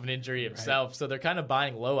coming off of an injury himself. Right. So they're kind of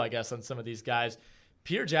buying low, I guess, on some of these guys.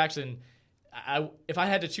 Pierre Jackson, if I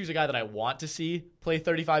had to choose a guy that I want to see play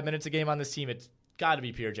 35 minutes a game on this team, it's got to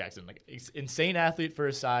be Pierre Jackson. Like, insane athlete for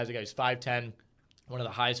his size. The guy who's 5'10", one of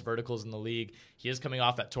the highest verticals in the league. He is coming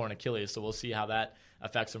off that torn Achilles, so we'll see how that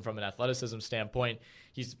affects him from an athleticism standpoint.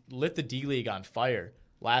 He's lit the D-League on fire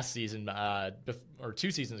last season, or 2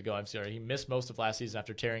 seasons ago, I'm sorry. He missed most of last season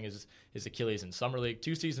after tearing his Achilles in Summer League.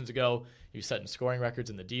 2 seasons ago, he was setting scoring records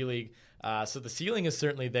in the D-League. So the ceiling is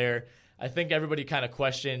certainly there. I think everybody kind of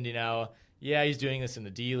questioned, he's doing this in the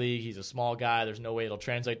D-League. He's a small guy. There's no way it'll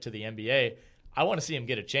translate to the NBA. I want to see him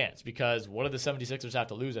get a chance because what do the 76ers have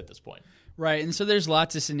to lose at this point? Right, and so there's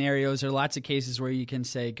lots of scenarios or lots of cases where you can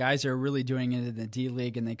say guys are really doing it in the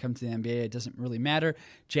D-League and they come to the NBA. It doesn't really matter.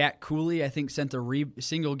 Jack Cooley, I think, sent the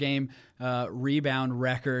single-game rebound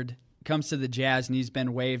record. Comes to the Jazz, and he's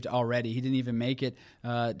been waived already. He didn't even make it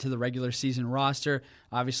to the regular season roster,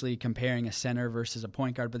 obviously comparing a center versus a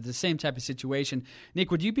point guard, but the same type of situation. Nick,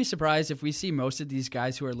 would you be surprised if we see most of these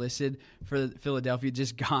guys who are listed for Philadelphia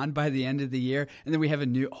just gone by the end of the year, and then we have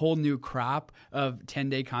a whole new crop of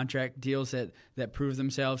 10-day contract deals that prove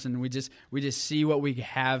themselves, and we just see what we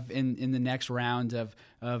have in the next round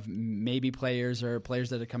of maybe players or players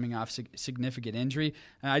that are coming off significant injury.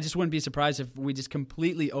 I just wouldn't be surprised if we just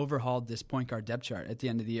completely overhauled this point guard depth chart at the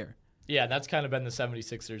end of the year. Yeah, that's kind of been the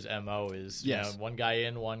 76ers' MO is one guy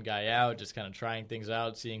in, one guy out, just kind of trying things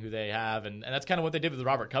out, seeing who they have. And that's kind of what they did with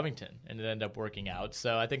Robert Covington, and it ended up working out.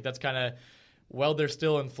 So I think that's kind of while they're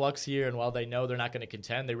still in flux here and while they know they're not going to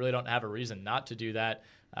contend, they really don't have a reason not to do that.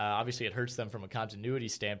 Obviously, it hurts them from a continuity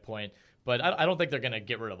standpoint, but I don't think they're going to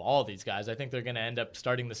get rid of all of these guys. I think they're going to end up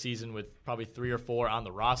starting the season with probably 3 or 4 on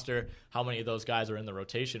the roster. How many of those guys are in the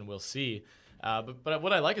rotation, we'll see. But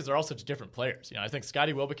what I like is they're all such different players. I think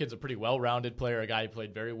Scotty Wilbekin's a pretty well-rounded player, a guy who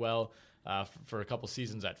played very well for a couple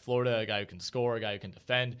seasons at Florida, a guy who can score, a guy who can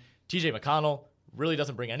defend. TJ McConnell really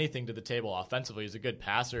doesn't bring anything to the table offensively. He's a good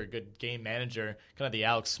passer, a good game manager, kind of the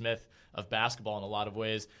Alex Smith of basketball in a lot of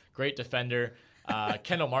ways. Great defender.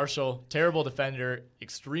 Kendall Marshall, terrible defender,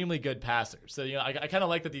 extremely good passer. So, I kind of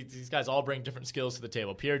like that these guys all bring different skills to the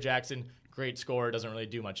table. Pierre Jackson, great scorer, doesn't really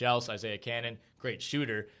do much else. Isaiah Cannon, great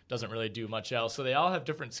shooter, doesn't really do much else. So they all have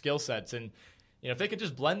different skill sets, and if they could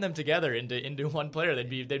just blend them together into one player,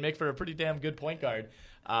 they'd make for a pretty damn good point guard.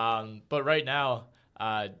 But right now,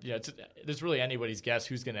 it's really anybody's guess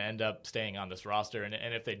who's going to end up staying on this roster, and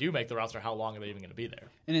if they do make the roster, how long are they even going to be there?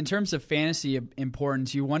 And in terms of fantasy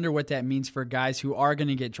importance, you wonder what that means for guys who are going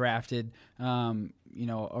to get drafted,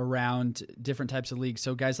 around different types of leagues.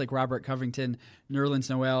 So guys like Robert Covington, Nerlens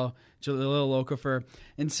Noel, Jahlil Okafor.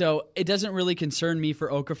 And so it doesn't really concern me for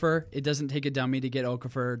Okafor. It doesn't take a dummy to get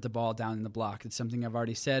Okafor the ball down in the block. It's something I've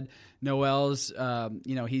already said. Noel's,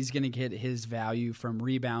 he's going to get his value from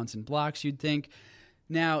rebounds and blocks, you'd think.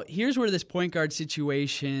 Now, here's where this point guard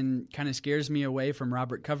situation kind of scares me away from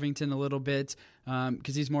Robert Covington a little bit,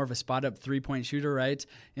 because he's more of a spot-up three-point shooter, right?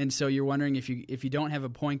 And so you're wondering if you don't have a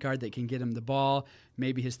point guard that can get him the ball,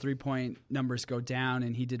 maybe his three-point numbers go down,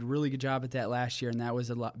 and he did a really good job at that last year, and that was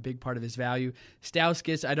a big part of his value.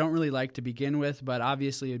 Stauskas, I don't really like to begin with, but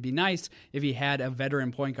obviously it would be nice if he had a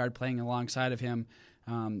veteran point guard playing alongside of him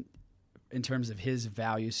in terms of his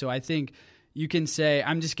value. So I think you can say,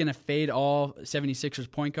 I'm just going to fade all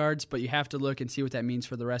 76ers point guards, but you have to look and see what that means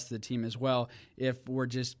for the rest of the team as well if we're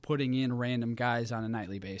just putting in random guys on a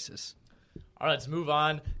nightly basis. All right, let's move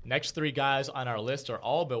on. Next 3 guys on our list are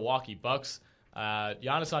all Milwaukee Bucks.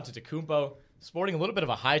 Giannis Antetokounmpo sporting a little bit of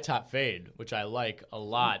a high-top fade, which I like a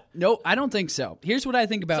lot. No, I don't think so. Here's what I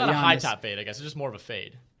think about Giannis. It's not a high-top fade, I guess. It's just more of a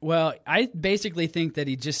fade. Well, I basically think that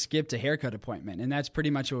he just skipped a haircut appointment, and that's pretty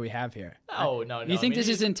much what we have here. No. You think this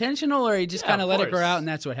is intentional, or he just kind of let it grow out, and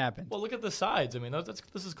that's what happened? Well, look at the sides. I mean,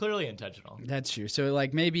 this is clearly intentional. That's true. So,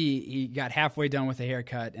 maybe he got halfway done with the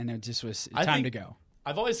haircut, and it just was time to go.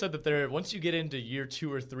 I've always said that once you get into year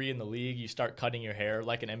 2 or 3 in the league, you start cutting your hair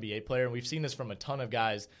like an NBA player, and we've seen this from a ton of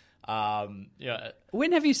guys.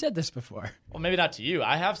 When have you said this before? Well, maybe not to you.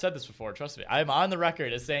 I have said this before. Trust me. I'm on the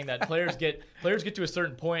record as saying that players get to a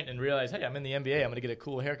certain point and realize, hey, I'm in the NBA. I'm going to get a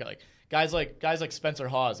cool haircut. Like guys like Spencer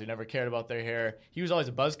Hawes, who never cared about their hair. He was always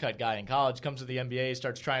a buzz cut guy in college. Comes to the NBA,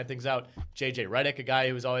 starts trying things out. JJ Redick, a guy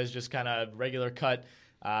who was always just kind of regular cut.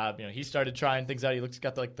 He started trying things out. He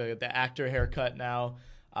got the actor haircut now.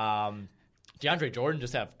 DeAndre Jordan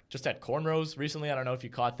just had cornrows recently. I don't know if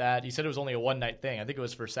you caught that. He said it was only a one-night thing. I think it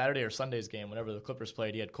was for Saturday or Sunday's game. Whenever the Clippers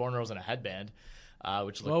played, he had cornrows and a headband,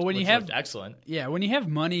 which looked excellent. Yeah, when you have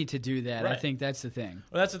money to do that, right. I think that's the thing.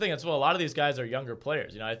 Well, that's the thing. A lot of these guys are younger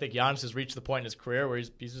players. I think Giannis has reached the point in his career where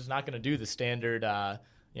he's just not going to do the standard high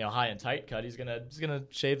and tight cut. He's gonna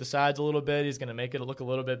shave the sides a little bit. He's gonna make it look a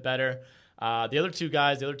little bit better. The other 2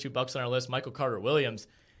 Bucks on our list, Michael Carter Williams.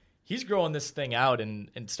 He's growing this thing out and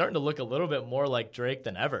starting to look a little bit more like Drake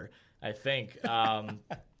than ever, I think.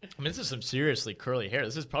 This is some seriously curly hair.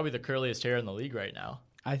 This is probably the curliest hair in the league right now.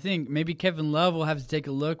 I think maybe Kevin Love will have to take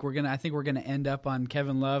a look. I think we're gonna end up on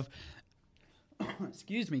Kevin Love.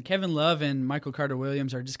 Excuse me. Kevin Love and Michael Carter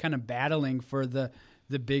Williams are just kind of battling for the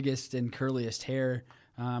biggest and curliest hair.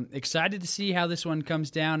 Excited to see how this one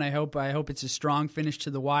comes down. I hope it's a strong finish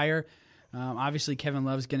to the wire. Obviously, Kevin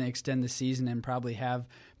Love's going to extend the season and probably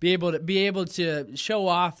be able to show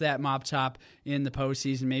off that mop top in the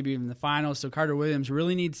postseason, maybe even the finals. So Carter Williams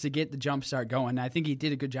really needs to get the jump start going. I think he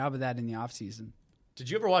did a good job of that in the offseason. Did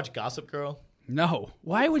you ever watch Gossip Girl? No.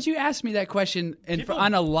 Why would you ask me that question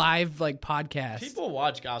on a live podcast? People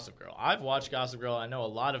watch Gossip Girl. I've watched Gossip Girl. I know a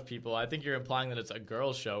lot of people. I think you're implying that it's a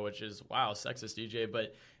girls' show, which is, wow, sexist, DJ.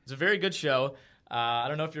 But it's a very good show. I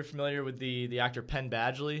don't know if you're familiar with the actor Penn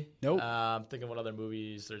Badgley. Nope. I'm thinking what other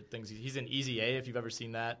movies or things. He's in Easy A, if you've ever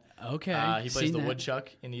seen that. Okay. He plays the woodchuck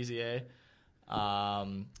in Easy A.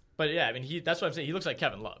 But yeah, that's what I'm saying. He looks like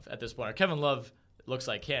Kevin Love at this point. Or Kevin Love looks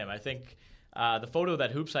like him. I think the photo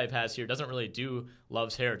that Hoops Hype has here doesn't really do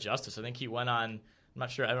Love's hair justice. I think he went on, I'm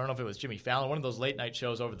not sure, I don't know if it was Jimmy Fallon, one of those late night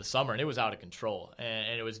shows over the summer, and it was out of control.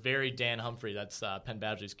 And it was very Dan Humphrey, that's Penn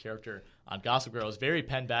Badgley's character on Gossip Girl. It was very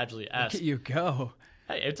Penn Badgley-esque. Look at you go.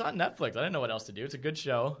 Hey, it's on Netflix. I didn't know what else to do. It's a good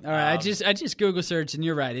show. All right, I just Google searched, and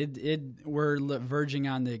you're right. We're verging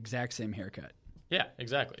on the exact same haircut. Yeah,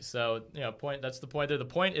 exactly. So, that's the point there. The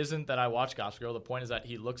point isn't that I watch Gossip Girl. The point is that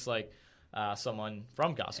he looks like someone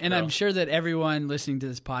from Gossip Girl. And I'm sure that everyone listening to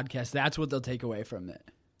this podcast, that's what they'll take away from it.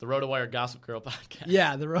 The RotoWire Gossip Girl podcast.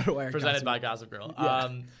 Yeah, the RotoWire presented by Gossip Girl. Yeah.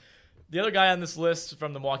 The other guy on this list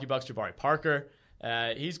from the Milwaukee Bucks, Jabari Parker,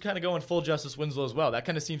 he's kind of going full Justice Winslow as well. That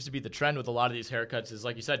kind of seems to be the trend with a lot of these haircuts is,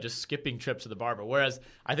 like you said, just skipping trips to the barber. Whereas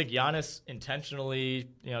I think Giannis intentionally,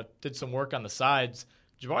 did some work on the sides.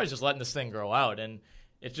 Jabari's just letting this thing grow out, and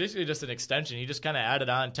it's basically just an extension. He just kind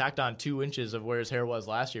of tacked on 2 inches of where his hair was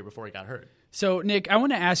last year before he got hurt. So, Nick, I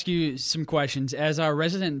want to ask you some questions. As our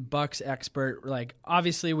resident Bucks expert,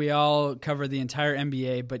 obviously we all cover the entire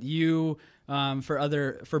NBA, but you,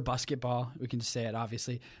 for basketball, we can just say it,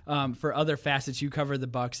 obviously. For other facets, you cover the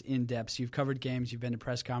Bucks in depth. You've covered games, you've been to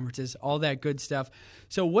press conferences, all that good stuff.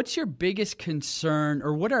 So what's your biggest concern,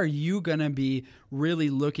 or what are you going to be really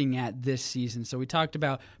looking at this season? So we talked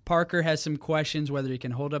about Parker has some questions, whether he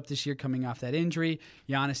can hold up this year coming off that injury.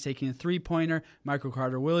 Giannis taking a three-pointer. Michael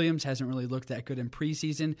Carter-Williams hasn't really looked that good in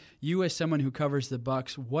preseason. You, as someone who covers the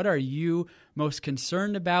Bucks, what are you most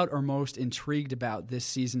concerned about or most intrigued about this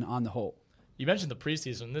season on the whole? You mentioned the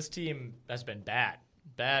preseason. This team has been bad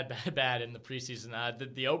in the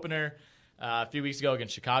preseason. The opener a few weeks ago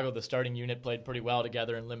against Chicago, the starting unit played pretty well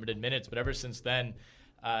together in limited minutes, but ever since then,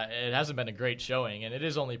 it hasn't been a great showing, and it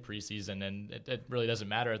is only preseason, and it really doesn't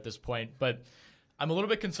matter at this point. But I'm a little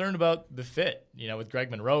bit concerned about the fit. With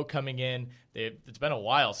Greg Monroe coming in, it's been a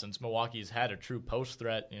while since Milwaukee's had a true post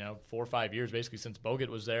threat. 4 or 5 years basically since Bogut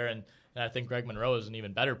was there, and I think Greg Monroe is an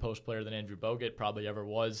even better post player than Andrew Bogut probably ever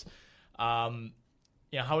was. How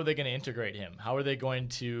are they going to integrate him? How are they going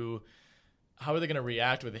to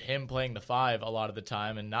react with him playing the 5 a lot of the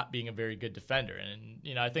time and not being a very good defender?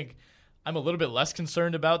 And I think I'm a little bit less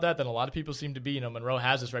concerned about that than a lot of people seem to be. Monroe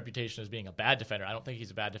has this reputation as being a bad defender. I don't think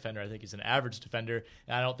he's a bad defender. I think he's an average defender,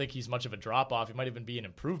 and I don't think he's much of a drop-off. He might even be an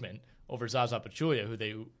improvement over Zaza Pachulia,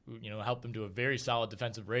 who helped them to a very solid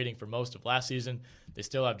defensive rating for most of last season. They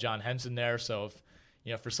still have John Henson there, so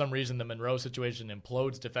if for some reason the Monroe situation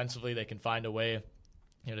implodes defensively, they can find a way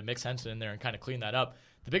to mix Henson in there and kind of clean that up.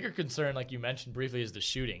 The bigger concern, like you mentioned briefly, is the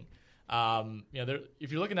shooting.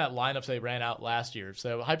 If you're looking at lineups they ran out last year,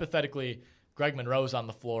 so hypothetically, Greg Monroe's on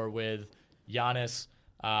the floor with Giannis,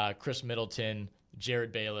 Chris Middleton,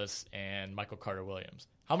 Jared Bayless, and Michael Carter-Williams.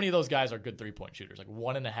 How many of those guys are good three-point shooters? Like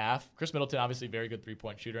 1.5? Chris Middleton, obviously very good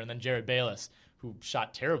three-point shooter, and then Jared Bayless, who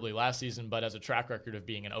shot terribly last season but has a track record of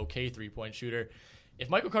being an okay three-point shooter. If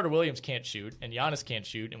Michael Carter-Williams can't shoot and Giannis can't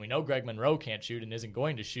shoot, and we know Greg Monroe can't shoot and isn't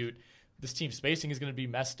going to shoot, this team's spacing is going to be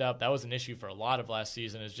messed up. That was an issue for a lot of last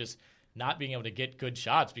season, is just not being able to get good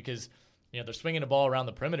shots because they're swinging the ball around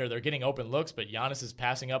the perimeter. They're getting open looks, but Giannis is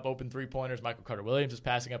passing up open three-pointers. Michael Carter-Williams is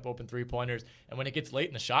passing up open three-pointers. And when it gets late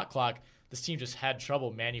in the shot clock, this team just had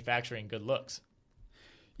trouble manufacturing good looks.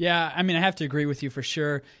 Yeah, I have to agree with you for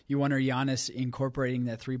sure. You wonder Giannis incorporating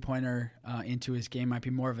that three-pointer into his game might be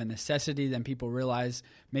more of a necessity than people realize.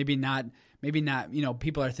 Maybe not.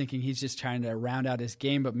 People are thinking he's just trying to round out his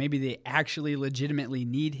game, but maybe they actually legitimately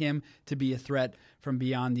need him to be a threat from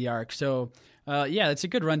beyond the arc. So, it's a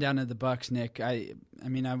good rundown of the Bucks, Nick. I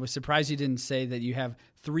was surprised you didn't say that you have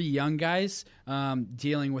 3 young guys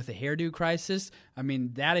dealing with a hairdo crisis.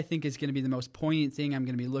 That I think is going to be the most poignant thing I'm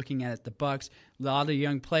going to be looking at the Bucks. A lot of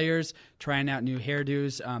young players trying out new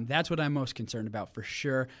hairdos. That's what I'm most concerned about for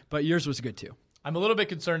sure. But yours was good too. I'm a little bit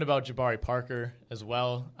concerned about Jabari Parker as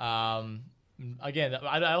well. Again,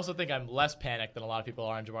 I also think I'm less panicked than a lot of people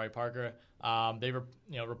are on Jabari Parker.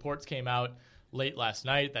 Reports came out late last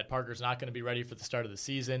night that Parker's not going to be ready for the start of the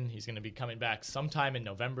season. He's going to be coming back sometime in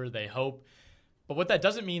November, they hope. But what that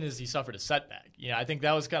doesn't mean is he suffered a setback. I think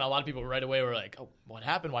that was kind of a lot of people right away were like, oh, what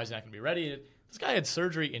happened? Why is he not going to be ready? This guy had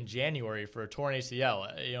surgery in January for a torn ACL,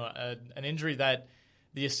 an injury that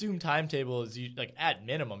the assumed timetable is at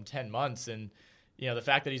minimum 10 months. And the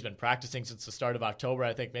fact that he's been practicing since the start of October,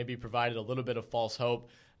 I think maybe provided a little bit of false hope.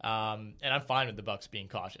 And I'm fine with the Bucks being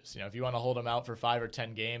cautious. If you want to hold him out for 5 or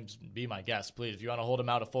 10 games, be my guest, please. If you want to hold him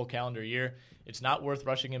out a full calendar year, it's not worth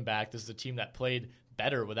rushing him back. This is a team that played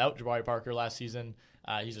better without Jabari Parker last season.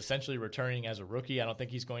 He's essentially returning as a rookie. I don't think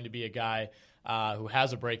he's going to be a guy who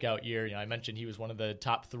has a breakout year. I mentioned he was one of the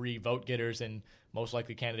top 3 vote getters and most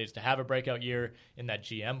likely candidates to have a breakout year in that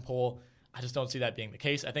GM poll. I just don't see that being the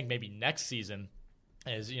case. I think maybe next season,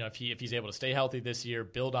 is if he's able to stay healthy this year,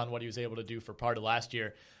 build on what he was able to do for part of last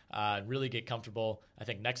year, really get comfortable. I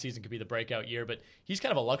think next season could be the breakout year, but he's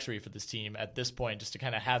kind of a luxury for this team at this point, just to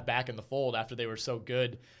kind of have back in the fold after they were so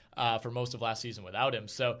good for most of last season without him.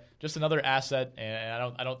 So just another asset,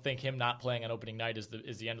 and I don't think him not playing on opening night is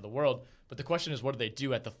the end of the world. But the question is, what do they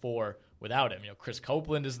do at the 4 without him. Chris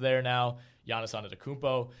Copeland is there now. Giannis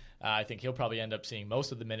Antetokounmpo, I think he'll probably end up seeing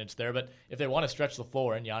most of the minutes there. But if they want to stretch the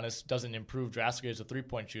floor and Giannis doesn't improve drastically as a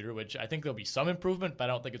three-point shooter, which I think there'll be some improvement, but I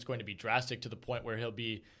don't think it's going to be drastic to the point where he'll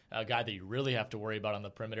be a guy that you really have to worry about on the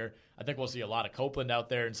perimeter. I think we'll see a lot of Copeland out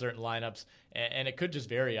there in certain lineups, and it could just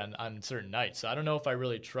vary on certain nights. So I don't know if I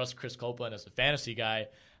really trust Chris Copeland as a fantasy guy.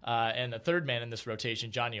 And the third man in this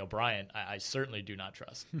rotation, Johnny O'Brien, I certainly do not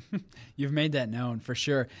trust. You've made that known for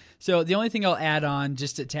sure. So the only thing I'll add on,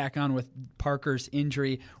 just to tack on with Parker's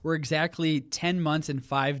injury, we're exactly 10 months and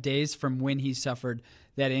 5 days from when he suffered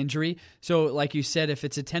that injury. So like you said, if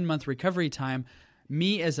it's a 10-month recovery time,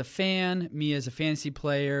 me as a fan, me as a fantasy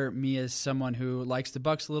player, me as someone who likes the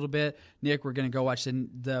Bucks a little bit, Nick, we're going to go watch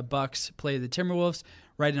the Bucks play the Timberwolves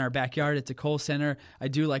right in our backyard at the Kohl Center. I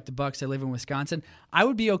do like the Bucks. I live in Wisconsin. I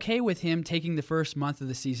would be okay with him taking the first month of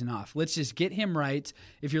the season off. Let's just get him right.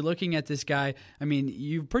 If you're looking at this guy, I mean,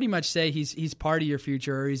 you pretty much say he's part of your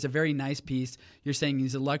future, or he's a very nice piece. You're saying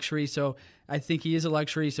he's a luxury, so I think he is a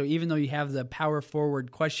luxury. So even though you have the power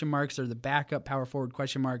forward question marks or the backup power forward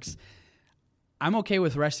question marks, I'm okay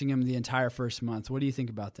with resting him the entire first month. What do you think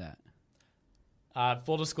about that?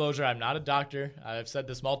 Full disclosure, I'm not a doctor. I've said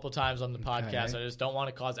this multiple times on the podcast. I just don't want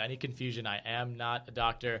to cause any confusion. I am not a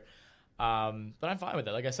doctor, but I'm fine with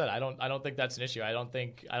it. Like I said, I don't think that's an issue. I don't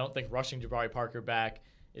think rushing Jabari Parker back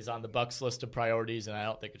is on the Bucks list of priorities, and I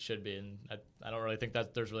don't think it should be. And I don't really think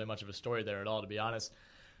that there's really much of a story there at all, to be honest.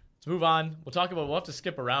 Let's move on. We'll have to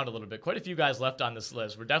skip around a little bit. Quite a few guys left on this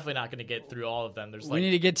list. We're definitely not going to get through all of them. We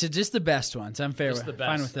need to get to just the best ones. I'm fine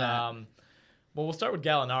with that. Well, we'll start with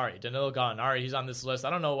Gallinari. Danilo Gallinari, he's on this list. I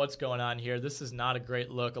don't know what's going on here. This is not a great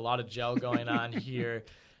look. A lot of gel going on here.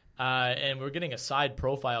 And we're getting a side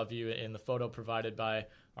profile view in the photo provided by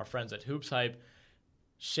our friends at Hoops Hype.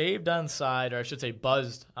 Shaved on side, or I should say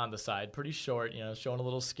buzzed on the side. Pretty short, showing a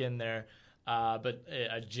little skin there. But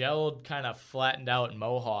a gelled, kind of flattened out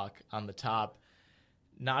mohawk on the top.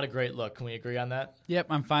 Not a great look. Can we agree on that? Yep,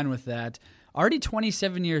 I'm fine with that. Already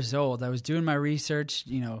 27 years old. I was doing my research,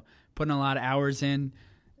 putting a lot of hours in.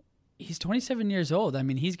 He's 27 years old. I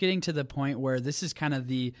mean, he's getting to the point where this is kind of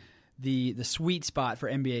the sweet spot for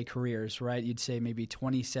NBA careers, right? You'd say maybe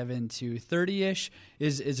 27 to 30-ish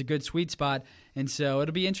is a good sweet spot. And so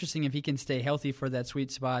it'll be interesting if he can stay healthy for that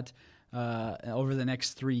sweet spot over the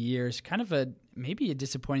next 3 years. Kind of maybe a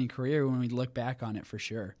disappointing career when we look back on it, for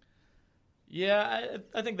sure. Yeah,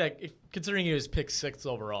 I think that considering he was picked 6th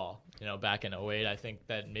overall, back in 2008, I think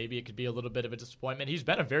that maybe it could be a little bit of a disappointment. He's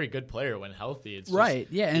been a very good player when healthy. It's right,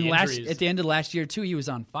 yeah, and at the end of last year, too, he was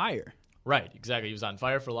on fire. Right, exactly. He was on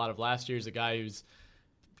fire for a lot of last year. He's a guy who's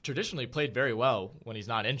traditionally played very well when he's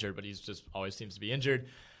not injured, but he's just always seems to be injured.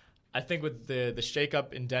 I think with the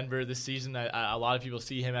shakeup in Denver this season, a lot of people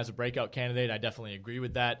see him as a breakout candidate. I definitely agree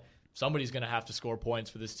with that. Somebody's going to have to score points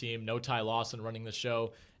for this team. No Ty Lawson running the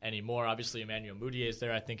show anymore. Obviously, Emmanuel Mudiay is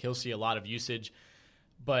there. I think he'll see a lot of usage.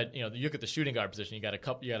 But you look at the shooting guard position. You got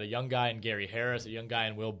a young guy in Gary Harris, a young guy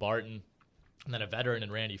in Will Barton, and then a veteran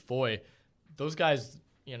in Randy Foye. Those guys,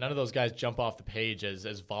 none of those guys jump off the page as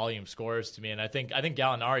volume scorers to me. And I think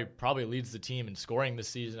Gallinari probably leads the team in scoring this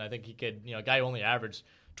season. I think he could, a guy who only averaged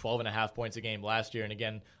 12.5 points a game last year, and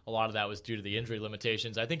again, a lot of that was due to the injury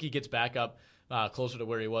limitations. I think he gets back up closer to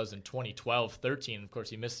where he was in 2012-13. Of course,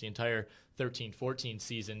 he missed the entire 13-14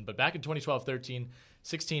 season, but back in 2012-13,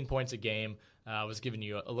 16 points a game, was giving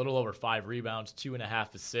you a little over 5 rebounds,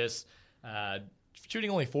 2.5 assists, shooting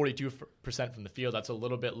only 42% from the field. That's a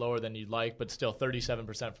little bit lower than you'd like, but still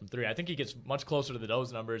 37% from 3. I think he gets much closer to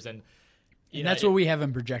those numbers, and that's what we have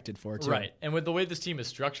him projected for, too. Right. And with the way this team is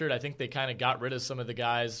structured, I think they kind of got rid of some of the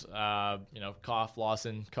guys, Koff,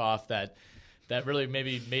 Lawson, Koff, that really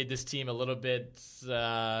maybe made this team a little bit,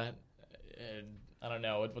 I don't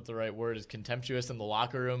know what the right word is, contemptuous in the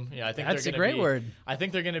locker room. I think that's a great word. I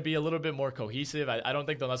think they're going to be a little bit more cohesive. I don't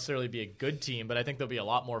think they'll necessarily be a good team, but I think they'll be a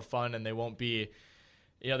lot more fun, and they won't be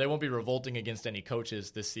revolting against any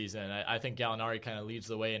coaches this season. I think Gallinari kind of leads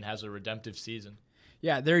the way and has a redemptive season.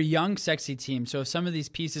 Yeah, they're a young, sexy team. So if some of these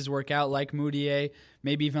pieces work out, like Mudiay,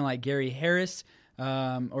 maybe even like Gary Harris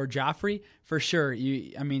or Joffrey, for sure.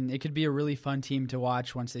 It could be a really fun team to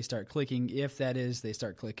watch once they start clicking, if that is they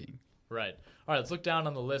start clicking. Right. All right, let's look down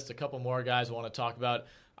on the list. A couple more guys I want to talk about.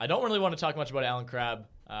 I don't really want to talk much about Allen Crabbe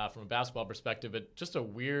from a basketball perspective, but just a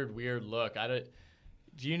weird look. How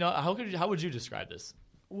would you describe this?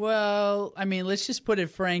 Well, let's just put it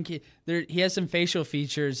frank. He has some facial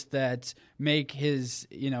features that make his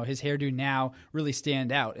hairdo now really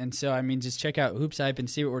stand out. And so, just check out Hoops Hype and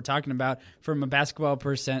see what we're talking about. From a basketball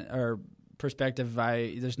perspective,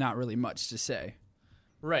 there's not really much to say.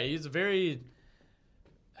 Right. He's a very...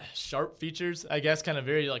 sharp features, I guess, kind of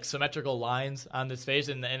very like symmetrical lines on his face,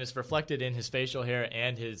 and it's reflected in his facial hair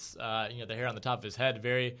and his the hair on the top of his head.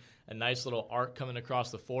 A nice little arc coming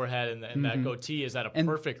across the forehead, and that goatee is at a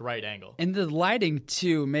perfect right angle. And the lighting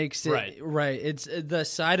too makes it right. It's the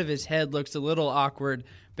side of his head looks a little awkward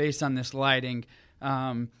based on this lighting.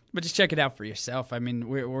 But just check it out for yourself. I mean,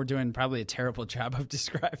 we're doing probably a terrible job of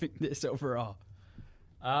describing this overall.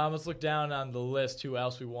 Let's look down on the list. Who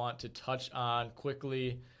else we want to touch on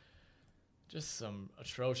quickly? Just some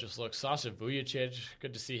atrocious looks. Sasha Vujacic,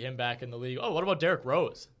 good to see him back in the league. Oh, what about Derrick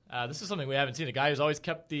Rose? This is something we haven't seen. A guy who's always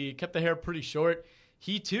kept the hair pretty short.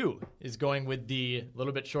 He, too, is going with the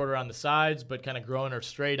little bit shorter on the sides, but kind of growing her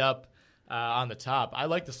straight up on the top. I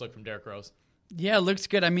like this look from Derrick Rose. Yeah, it looks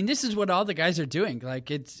good. I mean, this is what all the guys are doing.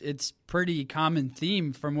 Like, it's pretty common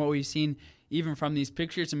theme from what we've seen even from these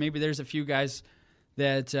pictures, and maybe there's a few guys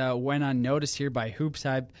that went unnoticed here by Hoops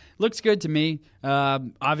Hype. Looks good to me.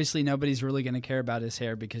 Obviously, nobody's really going to care about his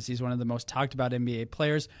hair because he's one of the most talked about NBA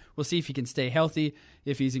players. We'll see if he can stay healthy,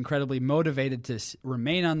 if he's incredibly motivated to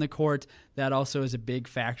remain on the court. That also is a big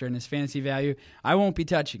factor in his fantasy value. I won't be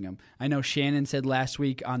touching him. I know Shannon said last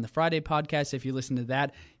week on the Friday podcast, if you listen to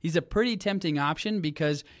that, he's a pretty tempting option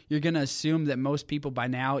because you're going to assume that most people by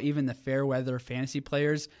now, even the fair weather fantasy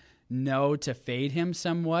players, know to fade him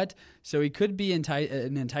somewhat. So he could be an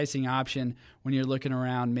enticing option when you're looking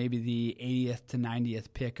around maybe the 80th to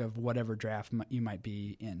 90th pick of whatever draft you might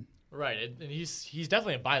be in. Right, and he's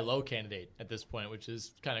definitely a buy low candidate at this point, which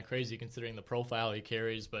is kind of crazy considering the profile he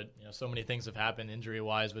carries. But so many things have happened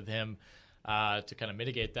injury-wise with him to kind of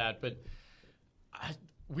mitigate that. But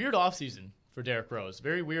weird offseason for Derrick Rose.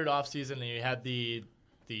 Very weird offseason. And you had the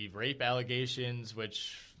rape allegations,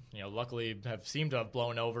 which luckily have seemed to have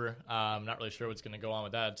blown over. I'm not really sure what's going to go on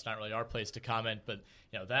with that. It's not really our place to comment, but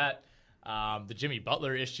that the Jimmy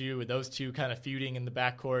Butler issue with those two kind of feuding in the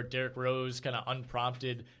backcourt, Derrick Rose kind of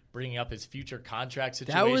unprompted bringing up his future contract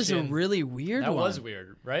situation. That was a really weird one. That was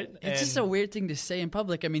weird, right? It's just a weird thing to say in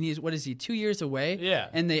public. I mean, he's 2 years away? Yeah.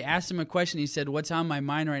 And they asked him a question. He said, what's on my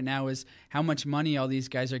mind right now is how much money all these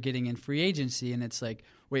guys are getting in free agency. And it's like,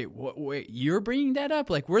 wait, you're bringing that up?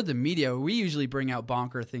 Like, we're the media. We usually bring out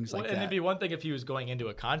bonker things like that. And it'd be one thing if he was going into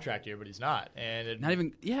a contract year, but he's not. And not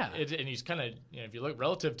even, yeah. And he's kind of, if you look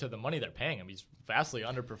relative to the money they're paying him, he's vastly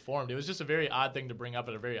underperformed. It was just a very odd thing to bring up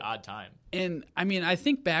at a very odd time. And, I mean, I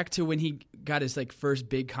think back to when he got his, first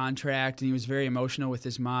big contract, and he was very emotional with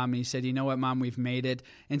his mom, and he said, you know what, Mom, we've made it.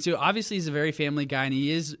 And so, obviously, he's a very family guy, and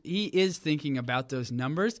he is thinking about those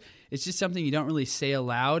numbers. It's just something you don't really say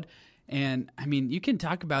aloud. And, I mean, you can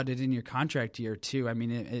talk about it in your contract year, too. I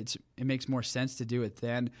mean, it makes more sense to do it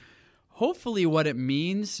then. Hopefully what it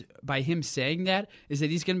means by him saying that is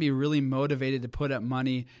that he's going to be really motivated to put up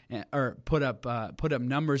money or put up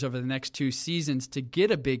numbers over the next 2 seasons to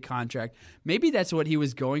get a big contract. Maybe that's what he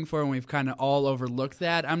was going for, and we've kind of all overlooked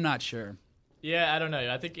that. I'm not sure. Yeah, I don't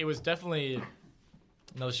know. I think it was definitely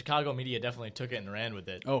the Chicago media definitely took it and ran with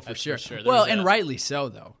it. Oh, for sure. Well, and rightly so,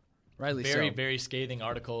 though. Rightly so. Very, very scathing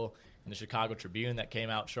article in the Chicago Tribune that came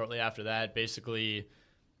out shortly after that, basically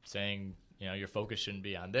saying, your focus shouldn't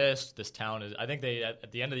be on this. This town is. I think they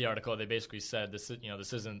at the end of the article they basically said this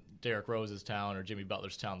isn't Derrick Rose's town or Jimmy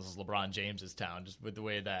Butler's town. This is LeBron James's town. Just with the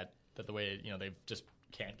way they just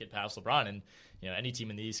can't get past LeBron, and any team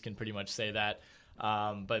in the East can pretty much say that.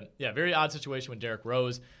 But yeah, very odd situation with Derrick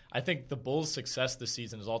Rose. I think the Bulls' success this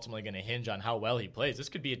season is ultimately going to hinge on how well he plays. This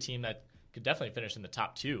could be a team that could definitely finish in the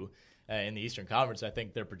top 2 in the Eastern Conference. I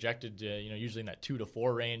think they're projected usually in that 2 to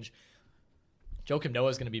 4 range. Joakim Noah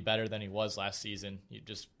is going to be better than he was last season,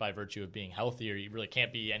 just by virtue of being healthier. You really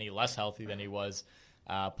can't be any less healthy than he was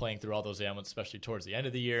playing through all those ailments, especially towards the end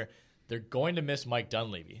of the year. They're going to miss Mike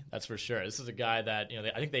Dunleavy, that's for sure. This is a guy that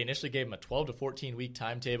I think they initially gave him a 12 to 14 week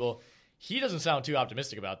timetable. He doesn't sound too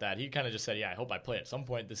optimistic about that. He kind of just said, "Yeah, I hope I play at some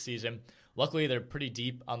point this season." Luckily, they're pretty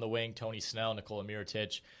deep on the wing. Tony Snell, Nikola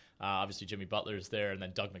Mirotic, obviously Jimmy Butler's there, and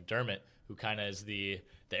then Doug McDermott, who kind of is the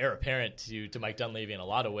heir apparent to Mike Dunleavy in a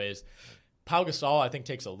lot of ways. Pau Gasol, I think,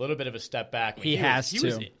 takes a little bit of a step back. He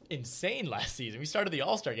was insane last season. We started the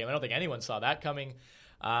All-Star game. I don't think anyone saw that coming.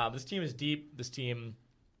 This team is deep. This team,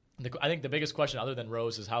 I think the biggest question other than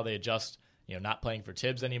Rose is how they adjust, not playing for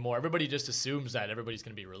Tibbs anymore. Everybody just assumes that everybody's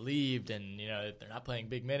going to be relieved and, they're not playing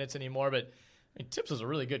big minutes anymore. But Tibbs was a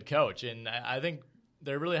really good coach, and I think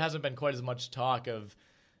there really hasn't been quite as much talk of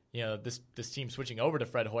this team switching over to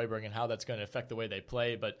Fred Hoiberg and how that's going to affect the way they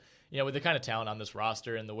play. But, with the kind of talent on this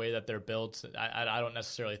roster and the way that they're built, I don't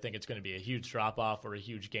necessarily think it's going to be a huge drop-off or a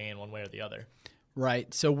huge gain one way or the other.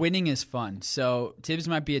 Right. So winning is fun. So Tibbs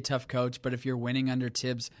might be a tough coach, but if you're winning under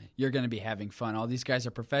Tibbs, you're going to be having fun. All these guys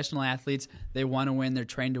are professional athletes. They want to win. They're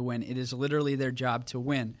trained to win. It is literally their job to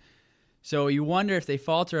win. So you wonder if they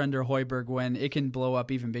falter under Hoiberg when it can blow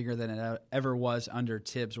up even bigger than it ever was under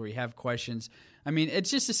Tibbs, where you have questions. I mean,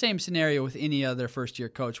 it's just the same scenario with any other first-year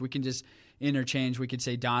coach. We can just interchange. We could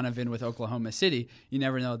say Donovan with Oklahoma City. You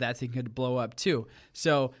never know. That thing could blow up too.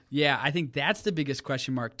 So, yeah, I think that's the biggest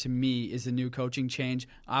question mark to me is the new coaching change.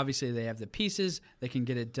 Obviously, they have the pieces. They can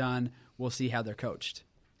get it done. We'll see how they're coached.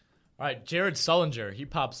 All right, Jared Sullinger, he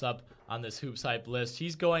pops up on this Hoops Hype list.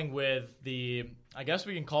 He's going with I guess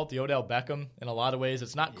we can call it the Odell Beckham in a lot of ways.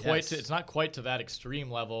 It's not quite to that extreme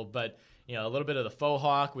level, but a little bit of the faux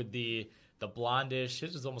hawk with the blondish.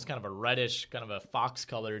 His is almost kind of a reddish, kind of a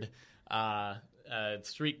fox-colored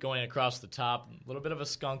streak going across the top. A little bit of a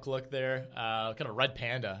skunk look there. Kind of red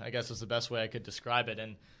panda, I guess is the best way I could describe it.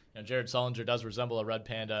 And Jared Sullinger does resemble a red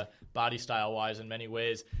panda body style-wise in many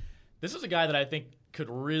ways. This is a guy that I think could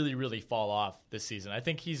really, really fall off this season. I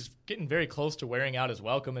think he's getting very close to wearing out his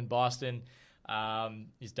welcome in Boston.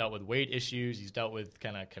 He's dealt with weight issues. He's dealt with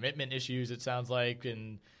kind of commitment issues, it sounds like,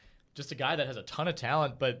 and just a guy that has a ton of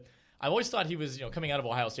talent. But I've always thought he was, coming out of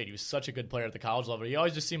Ohio State, he was such a good player at the college level. He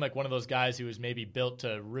always just seemed like one of those guys who was maybe built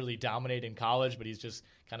to really dominate in college, but he's just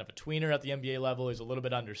kind of a tweener at the NBA level. He's a little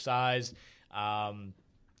bit undersized.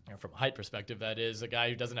 From a height perspective, that is, a guy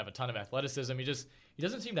who doesn't have a ton of athleticism. He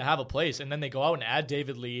doesn't seem to have a place. And then they go out and add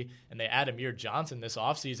David Lee and they add Amir Johnson this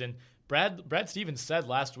offseason. Brad Stevens said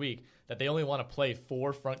last week that they only want to play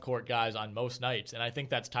 4 front court guys on most nights. And I think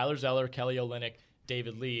that's Tyler Zeller, Kelly Olynyk,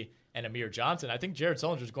 David Lee, and Amir Johnson. I think Jared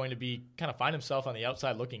Sullinger is going to be kind of find himself on the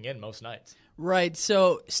outside looking in most nights. Right.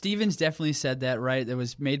 So Stevens definitely said that, right? That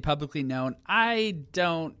was made publicly known. I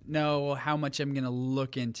don't know how much I'm going to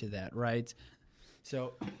look into that, right?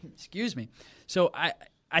 So, excuse me. So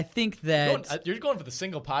I think that you're going for the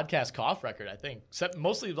single podcast cough record. I think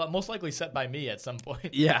most likely set by me at some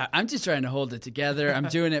point. Yeah, I'm just trying to hold it together. I'm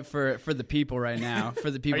doing it for the people right now.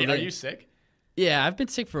 For the people. Are you sick? Yeah, I've been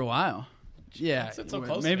sick for a while. Yeah,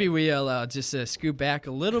 maybe we'll just scoot back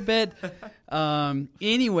a little bit.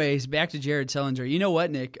 Anyways, back to Jared Sullinger. You know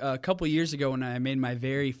what, Nick? A couple years ago when I made my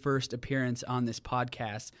very first appearance on this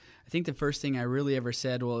podcast, I think the first thing I really ever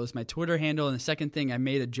said, it was my Twitter handle, and the second thing I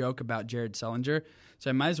made a joke about Jared Sullinger. So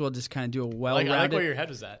I might as well just kind of do a well-rounded. I like where your head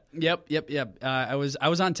was at. Yep. I was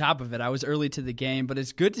on top of it. I was early to the game, but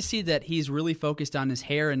it's good to see that he's really focused on his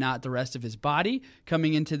hair and not the rest of his body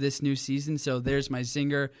coming into this new season. So there's my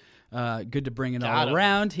zinger. Good to bring it all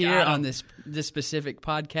around here on this specific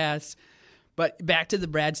podcast. But back to the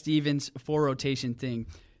Brad Stevens 4 rotation thing.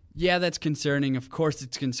 Yeah, that's concerning. Of course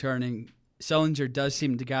it's concerning. Sullinger does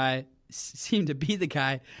seem to be the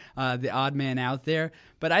guy, the odd man out there.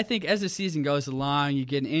 But I think as the season goes along, you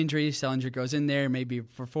get an injury, Sullinger goes in there, maybe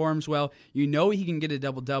performs well. You know he can get a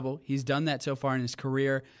double-double. He's done that so far in his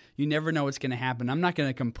career. You never know what's going to happen. I'm not going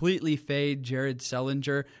to completely fade Jared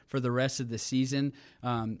Sullinger for the rest of the season,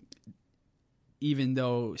 even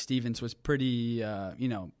though Stevens was pretty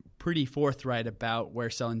forthright about where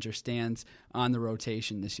Sullinger stands on the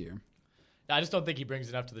rotation this year. I just don't think he brings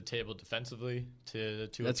enough to the table defensively to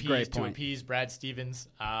appease Brad Stevens.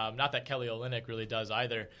 Not that Kelly Olynyk really does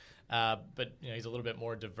either, but he's a little bit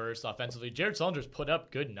more diverse offensively. Jared Sullinger's put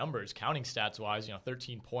up good numbers, counting stats wise.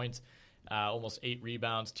 13 points, almost 8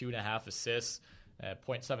 rebounds, 2.5 assists,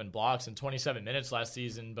 0.7 blocks in 27 minutes last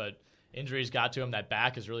season. But injuries got to him. That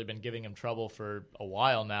back has really been giving him trouble for a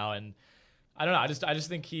while now, and I don't know. I just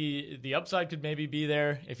think the upside could maybe be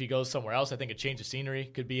there if he goes somewhere else. I think a change of scenery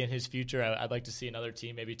could be in his future. I'd like to see another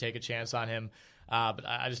team maybe take a chance on him, but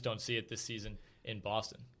I just don't see it this season in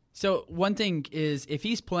Boston. So one thing is if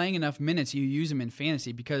he's playing enough minutes, you use him in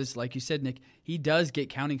fantasy because, like you said, Nick, he does get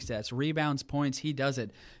counting stats, rebounds, points. He does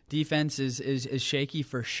it. Defense is shaky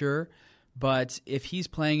for sure. But if he's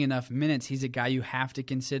playing enough minutes, he's a guy you have to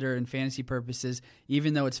consider in fantasy purposes,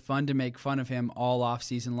 even though it's fun to make fun of him all off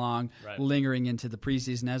season long, lingering into the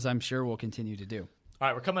preseason, as I'm sure we'll continue to do. All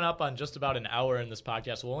right, we're coming up on just about an hour in this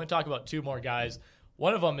podcast. So we'll only talk about 2 more guys.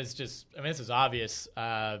 One of them is this is obvious,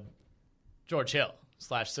 George Hill /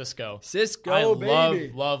 Cisco.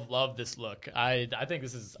 Baby. Love this look. I think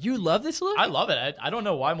this is... You love this look? I love it. I don't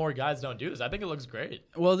know why more guys don't do this. I think it looks great.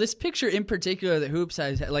 Well, this picture in particular that Hoops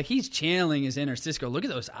has, like he's channeling his inner Cisco. Look at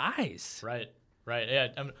those eyes. Right. Yeah,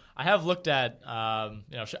 I have looked at,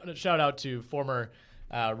 shout out to former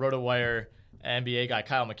RotoWire NBA guy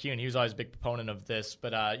Kyle McCune. He was always a big proponent of this.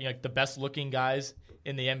 But, the best looking guys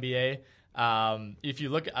in the NBA, If you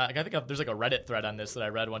look, I think there's like a Reddit thread on this that I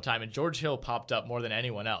read one time, and George Hill popped up more than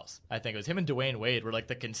anyone else. I think it was him and Dwayne Wade were like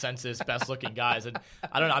the consensus best looking guys. And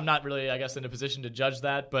I don't know, I'm not really, I guess, in a position to judge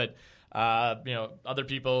that, but other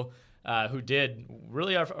people who did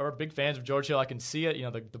really are big fans of George Hill. I can see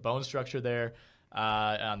it. The bone structure there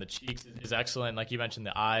on the cheeks is excellent. Like you mentioned,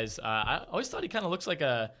 the eyes. I always thought he kind of looks like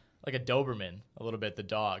a Doberman a little bit, the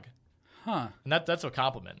dog. Huh. And that's a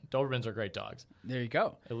compliment. Dobermans are great dogs. There you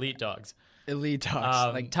go. Elite dogs.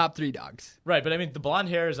 Like top 3 dogs. Right, but I mean, the blonde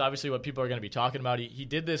hair is obviously what people are going to be talking about. He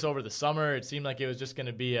did this over the summer. It seemed like it was just going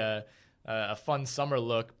to be a fun summer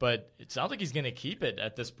look, but it sounds like he's going to keep it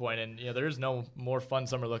at this point. And there is no more fun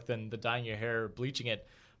summer look than the dyeing your hair, bleaching it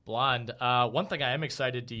blonde. One thing I am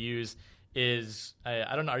excited to use is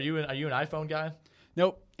I don't know. Are you an iPhone guy?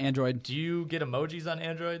 Nope. Android. Do you get emojis on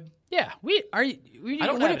Android? Yeah, I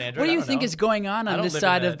don't have an Android. What do you think is going on this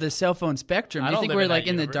side of the cell phone spectrum? Do you think we're like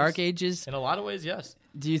in the dark ages? In a lot of ways, yes.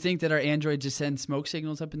 Do you think that our Android just sends smoke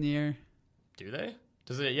signals up in the air? Do they?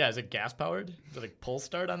 Does it? Yeah. Is it gas powered? Does it like pull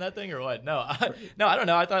start on that thing or what? No, no. I don't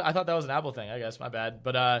know. I thought that was an Apple thing. I guess my bad.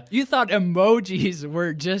 But you thought emojis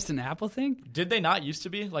were just an Apple thing? Did they not used to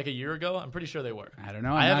be like a year ago? I'm pretty sure they were. I don't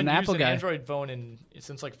know. I haven't an Apple used an guy. Android phone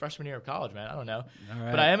since like freshman year of college, man. I don't know. All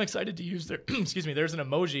right. But I am excited to use their. Excuse me. There's an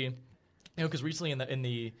emoji. Because recently in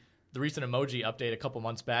the recent emoji update a couple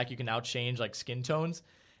months back, you can now change like skin tones.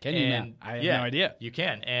 Can you now? I have no idea. You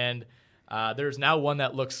can, and there's now one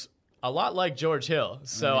that looks a lot like George Hill.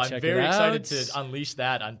 So I'm very excited to unleash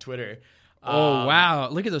that on Twitter. Oh wow!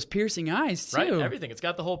 Look at those piercing eyes too. Right, everything. It's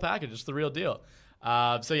got the whole package. It's the real deal.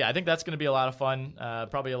 So yeah, I think that's going to be a lot of fun.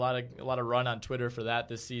 Probably a lot of run on Twitter for that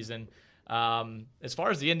this season. As far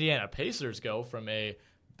as the Indiana Pacers go, from a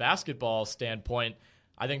basketball standpoint,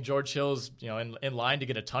 I think George Hill's in line to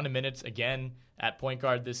get a ton of minutes again at point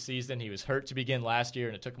guard this season. He was hurt to begin last year,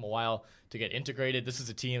 and it took him a while to get integrated. This is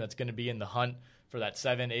a team that's going to be in the hunt for that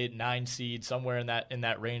 7, 8, 9 seed, somewhere in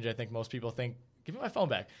that range. I think most people think. Give me my phone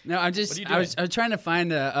back. No, I was trying to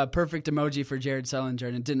find a perfect emoji for Jared Sullinger,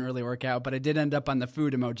 and it didn't really work out. But I did end up on the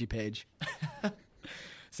food emoji page.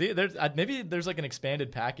 See, maybe there's like an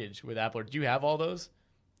expanded package with Apple. Do you have all those?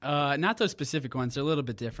 Not those specific ones. They're a little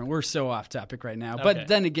bit different. We're so off topic right now. Okay. But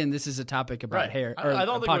then again, this is a topic about hair. Or I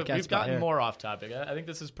don't think we've gotten hair. more off topic. I think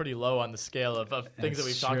this is pretty low on the scale of things that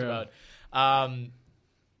we've talked about. How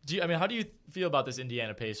do you feel about this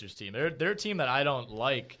Indiana Pacers team? They're a team that I don't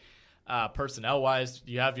like personnel-wise.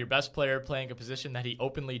 You have your best player playing a position that he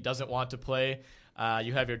openly doesn't want to play.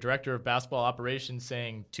 You have your director of basketball operations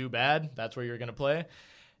saying, too bad, that's where you're going to play.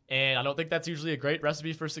 And I don't think that's usually a great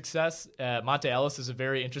recipe for success. Monte Ellis is a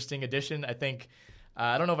very interesting addition. I think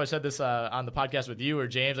I don't know if I said this on the podcast with you or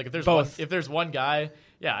James. Like if there's one guy,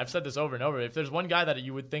 yeah, I've said this over and over. If there's one guy that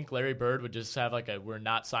you would think Larry Bird would just have like a we're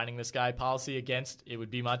not signing this guy policy against, it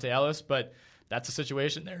would be Monte Ellis. But that's a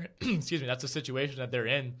situation they're that's a situation that they're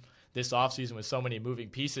in this offseason with so many moving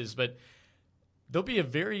pieces. But they'll be a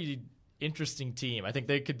very interesting team. I think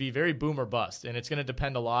they could be very boom or bust, and it's going to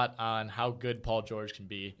depend a lot on how good Paul George can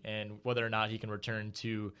be and whether or not he can return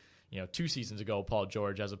to 2 seasons ago Paul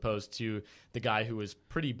George, as opposed to the guy who was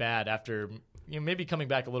pretty bad after maybe coming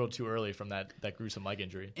back a little too early from that gruesome leg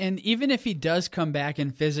injury. And even if he does come back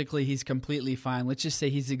and physically he's completely fine, let's just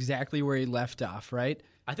say he's exactly where he left off, right?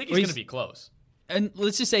 I think he's going to be close. And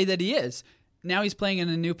let's just say that he is. Now he's playing in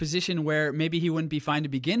a new position where maybe he wouldn't be fine to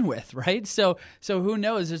begin with, right? So who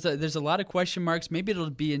knows? There's a lot of question marks. Maybe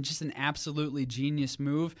it'll be just an absolutely genius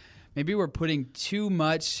move. Maybe we're putting too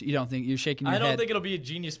much. You don't think you're shaking your head? I don't think it'll be a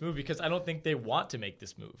genius move because I don't think they want to make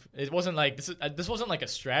this move. It wasn't like this wasn't like a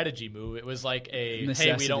strategy move. It was like a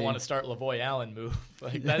necessity. Hey, we don't want to start Lavoy Allen move.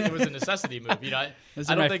 Like that, it was a necessity move.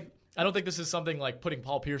 I don't think this is something like putting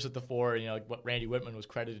Paul Pierce at the 4, like what Randy Whitman was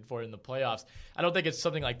credited for in the playoffs. I don't think it's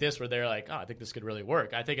something like this where they're like, oh, I think this could really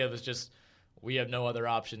work. I think it was just, we have no other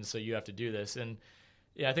options, so you have to do this. And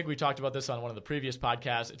yeah, I think we talked about this on one of the previous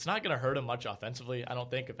podcasts. It's not going to hurt him much offensively. I don't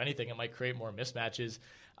think. If anything, it might create more mismatches.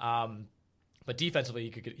 But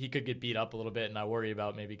defensively, he could get beat up a little bit, and I worry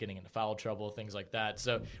about maybe getting into foul trouble, things like that.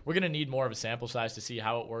 So we're going to need more of a sample size to see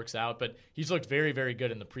how it works out. But he's looked very, very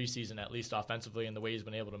good in the preseason, at least offensively, in the way he's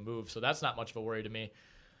been able to move. So that's not much of a worry to me.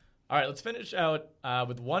 All right, let's finish out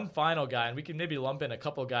with one final guy, and we can maybe lump in a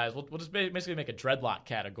couple guys. We'll just basically make a dreadlock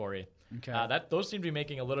category. Okay. Those seem to be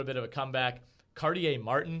making a little bit of a comeback. Cartier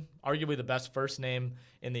Martin, arguably the best first name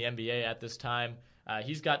in the NBA at this time.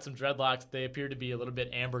 He's got some dreadlocks. They appear to be a little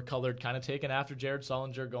bit amber-colored, kind of taken after Jared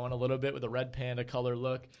Sullinger, going a little bit with a red panda color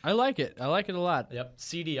look. I like it. I like it a lot. Yep.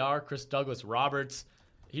 CDR, Chris Douglas Roberts.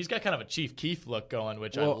 He's got kind of a Chief Keef look going,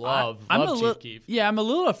 which I love. Chief Keef. Yeah, I'm a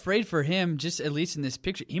little afraid for him, just at least in this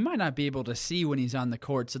picture. He might not be able to see when he's on the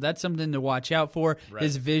court, so that's something to watch out for. Right.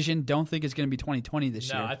 His vision, don't think it's going to be 20/20 this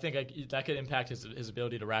year. No, I think that could impact his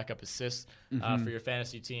ability to rack up assists for your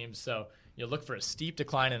fantasy team. So look for a steep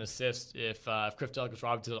decline in assists if Kristaps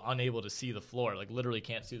Robinson is unable to see the floor, like literally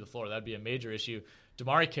can't see the floor. That'd be a major issue.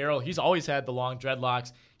 Damari Carroll, he's always had the long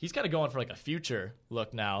dreadlocks. He's kind of going for like a future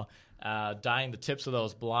look now. Dyeing the tips of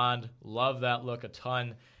those blonde. Love that look a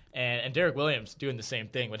ton. And Derek Williams doing the same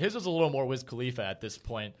thing. But his was a little more Wiz Khalifa at this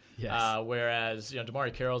point. Yes. Whereas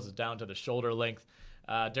Damari Carroll's is down to the shoulder length.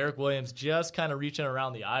 Derek Williams just kind of reaching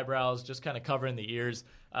around the eyebrows, just kind of covering the ears.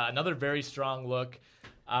 Another very strong look.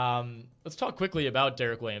 Let's talk quickly about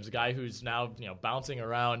Derek Williams, a guy who's now bouncing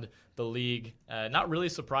around the league. Not really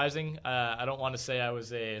surprising. I don't want to say I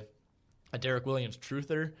was a Derek Williams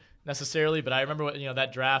truther necessarily, but I remember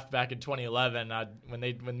that draft back in 2011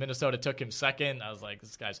 when Minnesota took him second. I was like,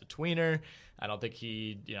 this guy's a tweener. I don't think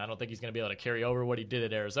he's going to be able to carry over what he did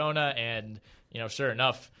at Arizona. And sure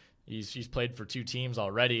enough, he's played for 2 teams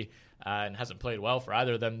already and hasn't played well for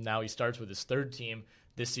either of them. Now he starts with his 3rd team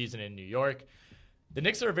this season in New York. The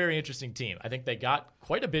Knicks are a very interesting team. I think they got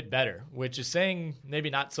quite a bit better, which is saying maybe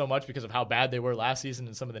not so much because of how bad they were last season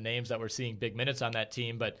and some of the names that were seeing big minutes on that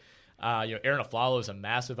team, but Aaron Aflalo is a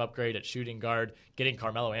massive upgrade at shooting guard. Getting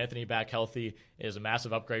Carmelo Anthony back healthy is a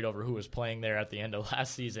massive upgrade over who was playing there at the end of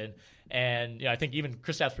last season. And I think even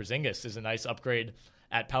Kristaps Porzingis is a nice upgrade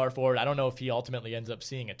at power forward. I don't know if he ultimately ends up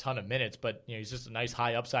seeing a ton of minutes, but he's just a nice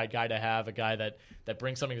high upside guy to have, a guy that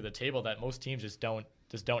brings something to the table that most teams just don't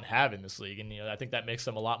have in this league. And I think that makes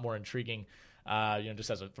them a lot more intriguing.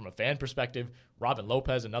 Just from a fan perspective. Robin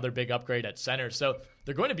Lopez, another big upgrade at center. So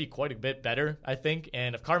they're going to be quite a bit better, I think.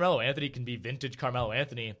 And if Carmelo Anthony can be vintage Carmelo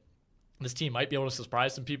Anthony, this team might be able to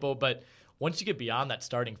surprise some people. But once you get beyond that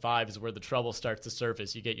starting 5 is where the trouble starts to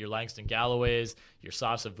surface. You get your Langston Galloways, your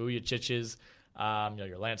Sasa Vujicic's,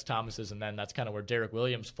 your Lance Thomas's, and then that's kind of where Derek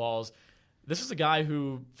Williams falls. This is a guy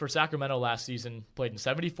who, for Sacramento last season, played in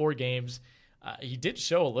 74 games. He did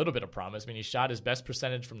show a little bit of promise. I mean, he shot his best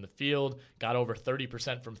percentage from the field, got over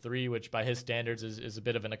 30% from 3, which by his standards is a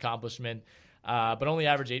bit of an accomplishment, but only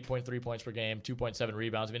averaged 8.3 points per game, 2.7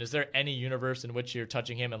 rebounds. I mean, is there any universe in which you're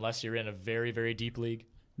touching him unless you're in a very, very deep league?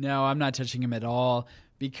 No, I'm not touching him at all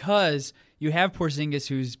because you have Porzingis,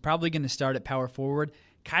 who's probably going to start at power forward.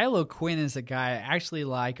 Kyle O'Quinn is a guy I actually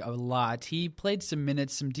like a lot. He played some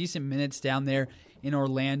decent minutes down there in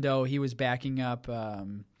Orlando. He was backing up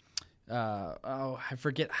I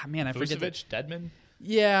forget. Man, I forget. Vucevic, Dedmon.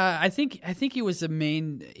 Yeah, I think he was the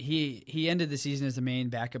main. He ended the season as the main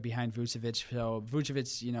backup behind Vucevic. So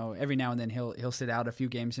Vucevic, every now and then he'll sit out a few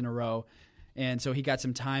games in a row, and so he got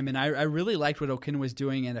some time. And I really liked what O'Quinn was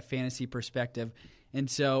doing in a fantasy perspective. And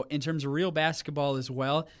so in terms of real basketball as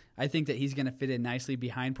well, I think that he's going to fit in nicely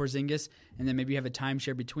behind Porzingis, and then maybe you have a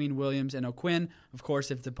timeshare between Williams and O'Quinn. Of course,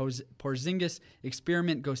 if the Porzingis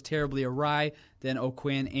experiment goes terribly awry, then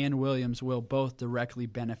O'Quinn and Williams will both directly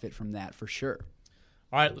benefit from that for sure.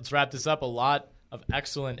 All right, let's wrap this up. A lot of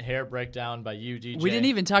excellent hair breakdown by you, DJ. We didn't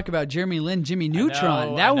even talk about Jeremy Lin, Jimmy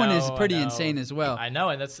Neutron. That one is pretty insane as well. I know,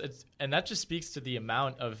 and that just speaks to the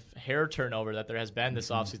amount of hair turnover that there has been this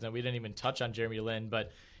offseason. We didn't even touch on Jeremy Lin,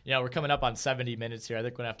 but we're coming up on 70 minutes here. I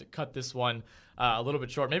think we're going to have to cut this one a little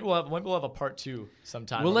bit short. Maybe we'll have a part 2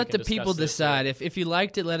 sometime. We'll let the people decide. If you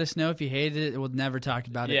liked it, let us know. If you hated it, we'll never talk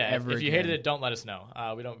about it ever again. If you hated it, don't let us know.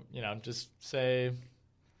 We don't, just say...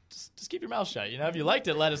 Just keep your mouth shut. If you liked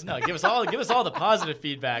it, let us know. Give us all the positive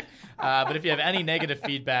feedback. But if you have any negative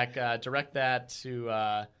feedback, direct that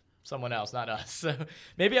to someone else, not us. So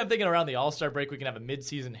maybe I'm thinking around the All-Star break we can have a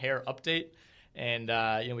mid-season hair update. And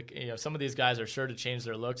some of these guys are sure to change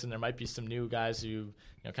their looks, and there might be some new guys who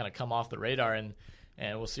kind of come off the radar, and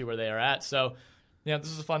we'll see where they are at. So.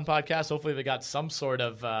 This is a fun podcast. Hopefully, we got some sort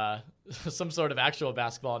of actual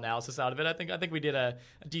basketball analysis out of it. I think we did a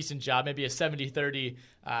decent job. Maybe a 70-30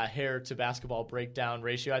 hair to basketball breakdown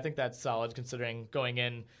ratio. I think that's solid considering going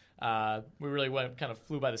in. We really kind of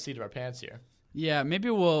flew by the seat of our pants here. Yeah,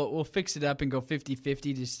 maybe we'll fix it up and go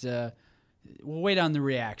 50-50. Just we'll wait on the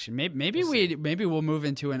reaction. Maybe we'll move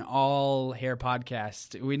into an all hair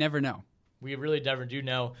podcast. We never know. We really never do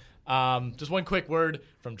know. Just one quick word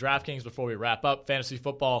from DraftKings before we wrap up. Fantasy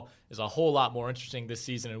football is a whole lot more interesting this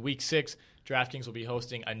season. In Week 6, DraftKings will be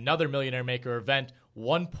hosting another Millionaire Maker event.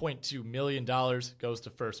 $1.2 million goes to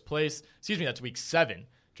first place. Excuse me, that's Week 7.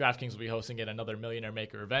 DraftKings will be hosting yet another Millionaire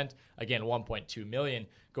Maker event. Again, $1.2 million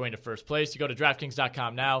going to first place. You go to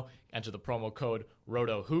DraftKings.com now, enter the promo code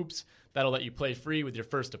ROTOHOOPS. That'll let you play free with your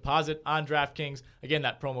first deposit on DraftKings. Again,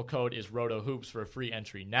 that promo code is ROTOHOOPS for a free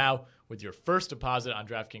entry now with your first deposit on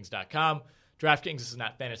DraftKings.com. DraftKings, this is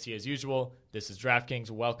not fantasy as usual. This is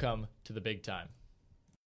DraftKings. Welcome to the big time.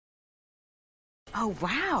 Oh,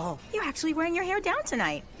 wow. You're actually wearing your hair down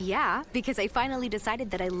tonight. Yeah, because I finally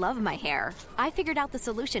decided that I love my hair. I figured out the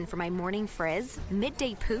solution for my morning frizz,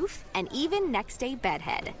 midday poof, and even next day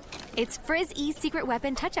bedhead. It's Frizz E Secret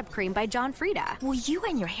Weapon Touch-Up Cream by John Frieda. Well, you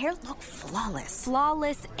and your hair look flawless.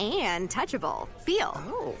 Flawless and touchable. Feel.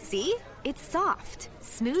 Oh. See? It's soft,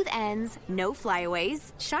 smooth ends, no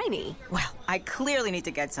flyaways, shiny. Well, I clearly need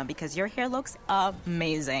to get some because your hair looks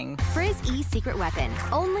amazing. Frizz E Secret Weapon,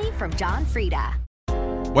 only from John Frieda.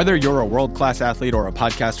 Whether you're a world-class athlete or a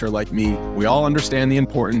podcaster like me, we all understand the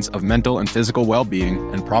importance of mental and physical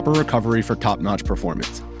well-being and proper recovery for top-notch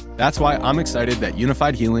performance. That's why I'm excited that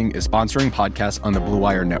Unified Healing is sponsoring podcasts on the Blue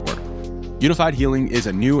Wire Network. Unified Healing is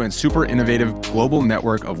a new and super innovative global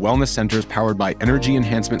network of wellness centers powered by Energy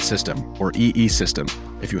Enhancement System, or EE System.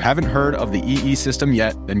 If you haven't heard of the EE System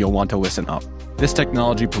yet, then you'll want to listen up. This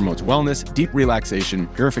technology promotes wellness, deep relaxation,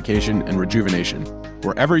 purification, and rejuvenation.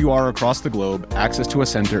 Wherever you are across the globe, access to a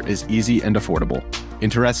center is easy and affordable.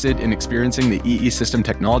 Interested in experiencing the EE System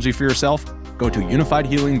technology for yourself? Go to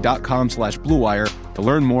unifiedhealing.com/bluewire to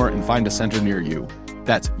learn more and find a center near you.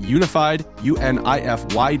 That's unified,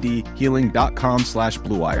 UNIFYD,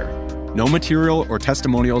 healing.com/bluewire. No material or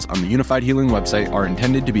testimonials on the Unified Healing website are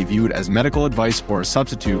intended to be viewed as medical advice or a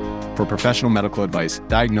substitute for professional medical advice,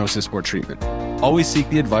 diagnosis, or treatment. Always seek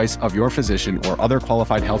the advice of your physician or other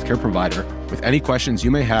qualified healthcare provider with any questions you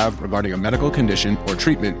may have regarding a medical condition or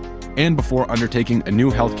treatment and before undertaking a new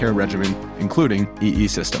healthcare regimen, including EE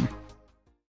System.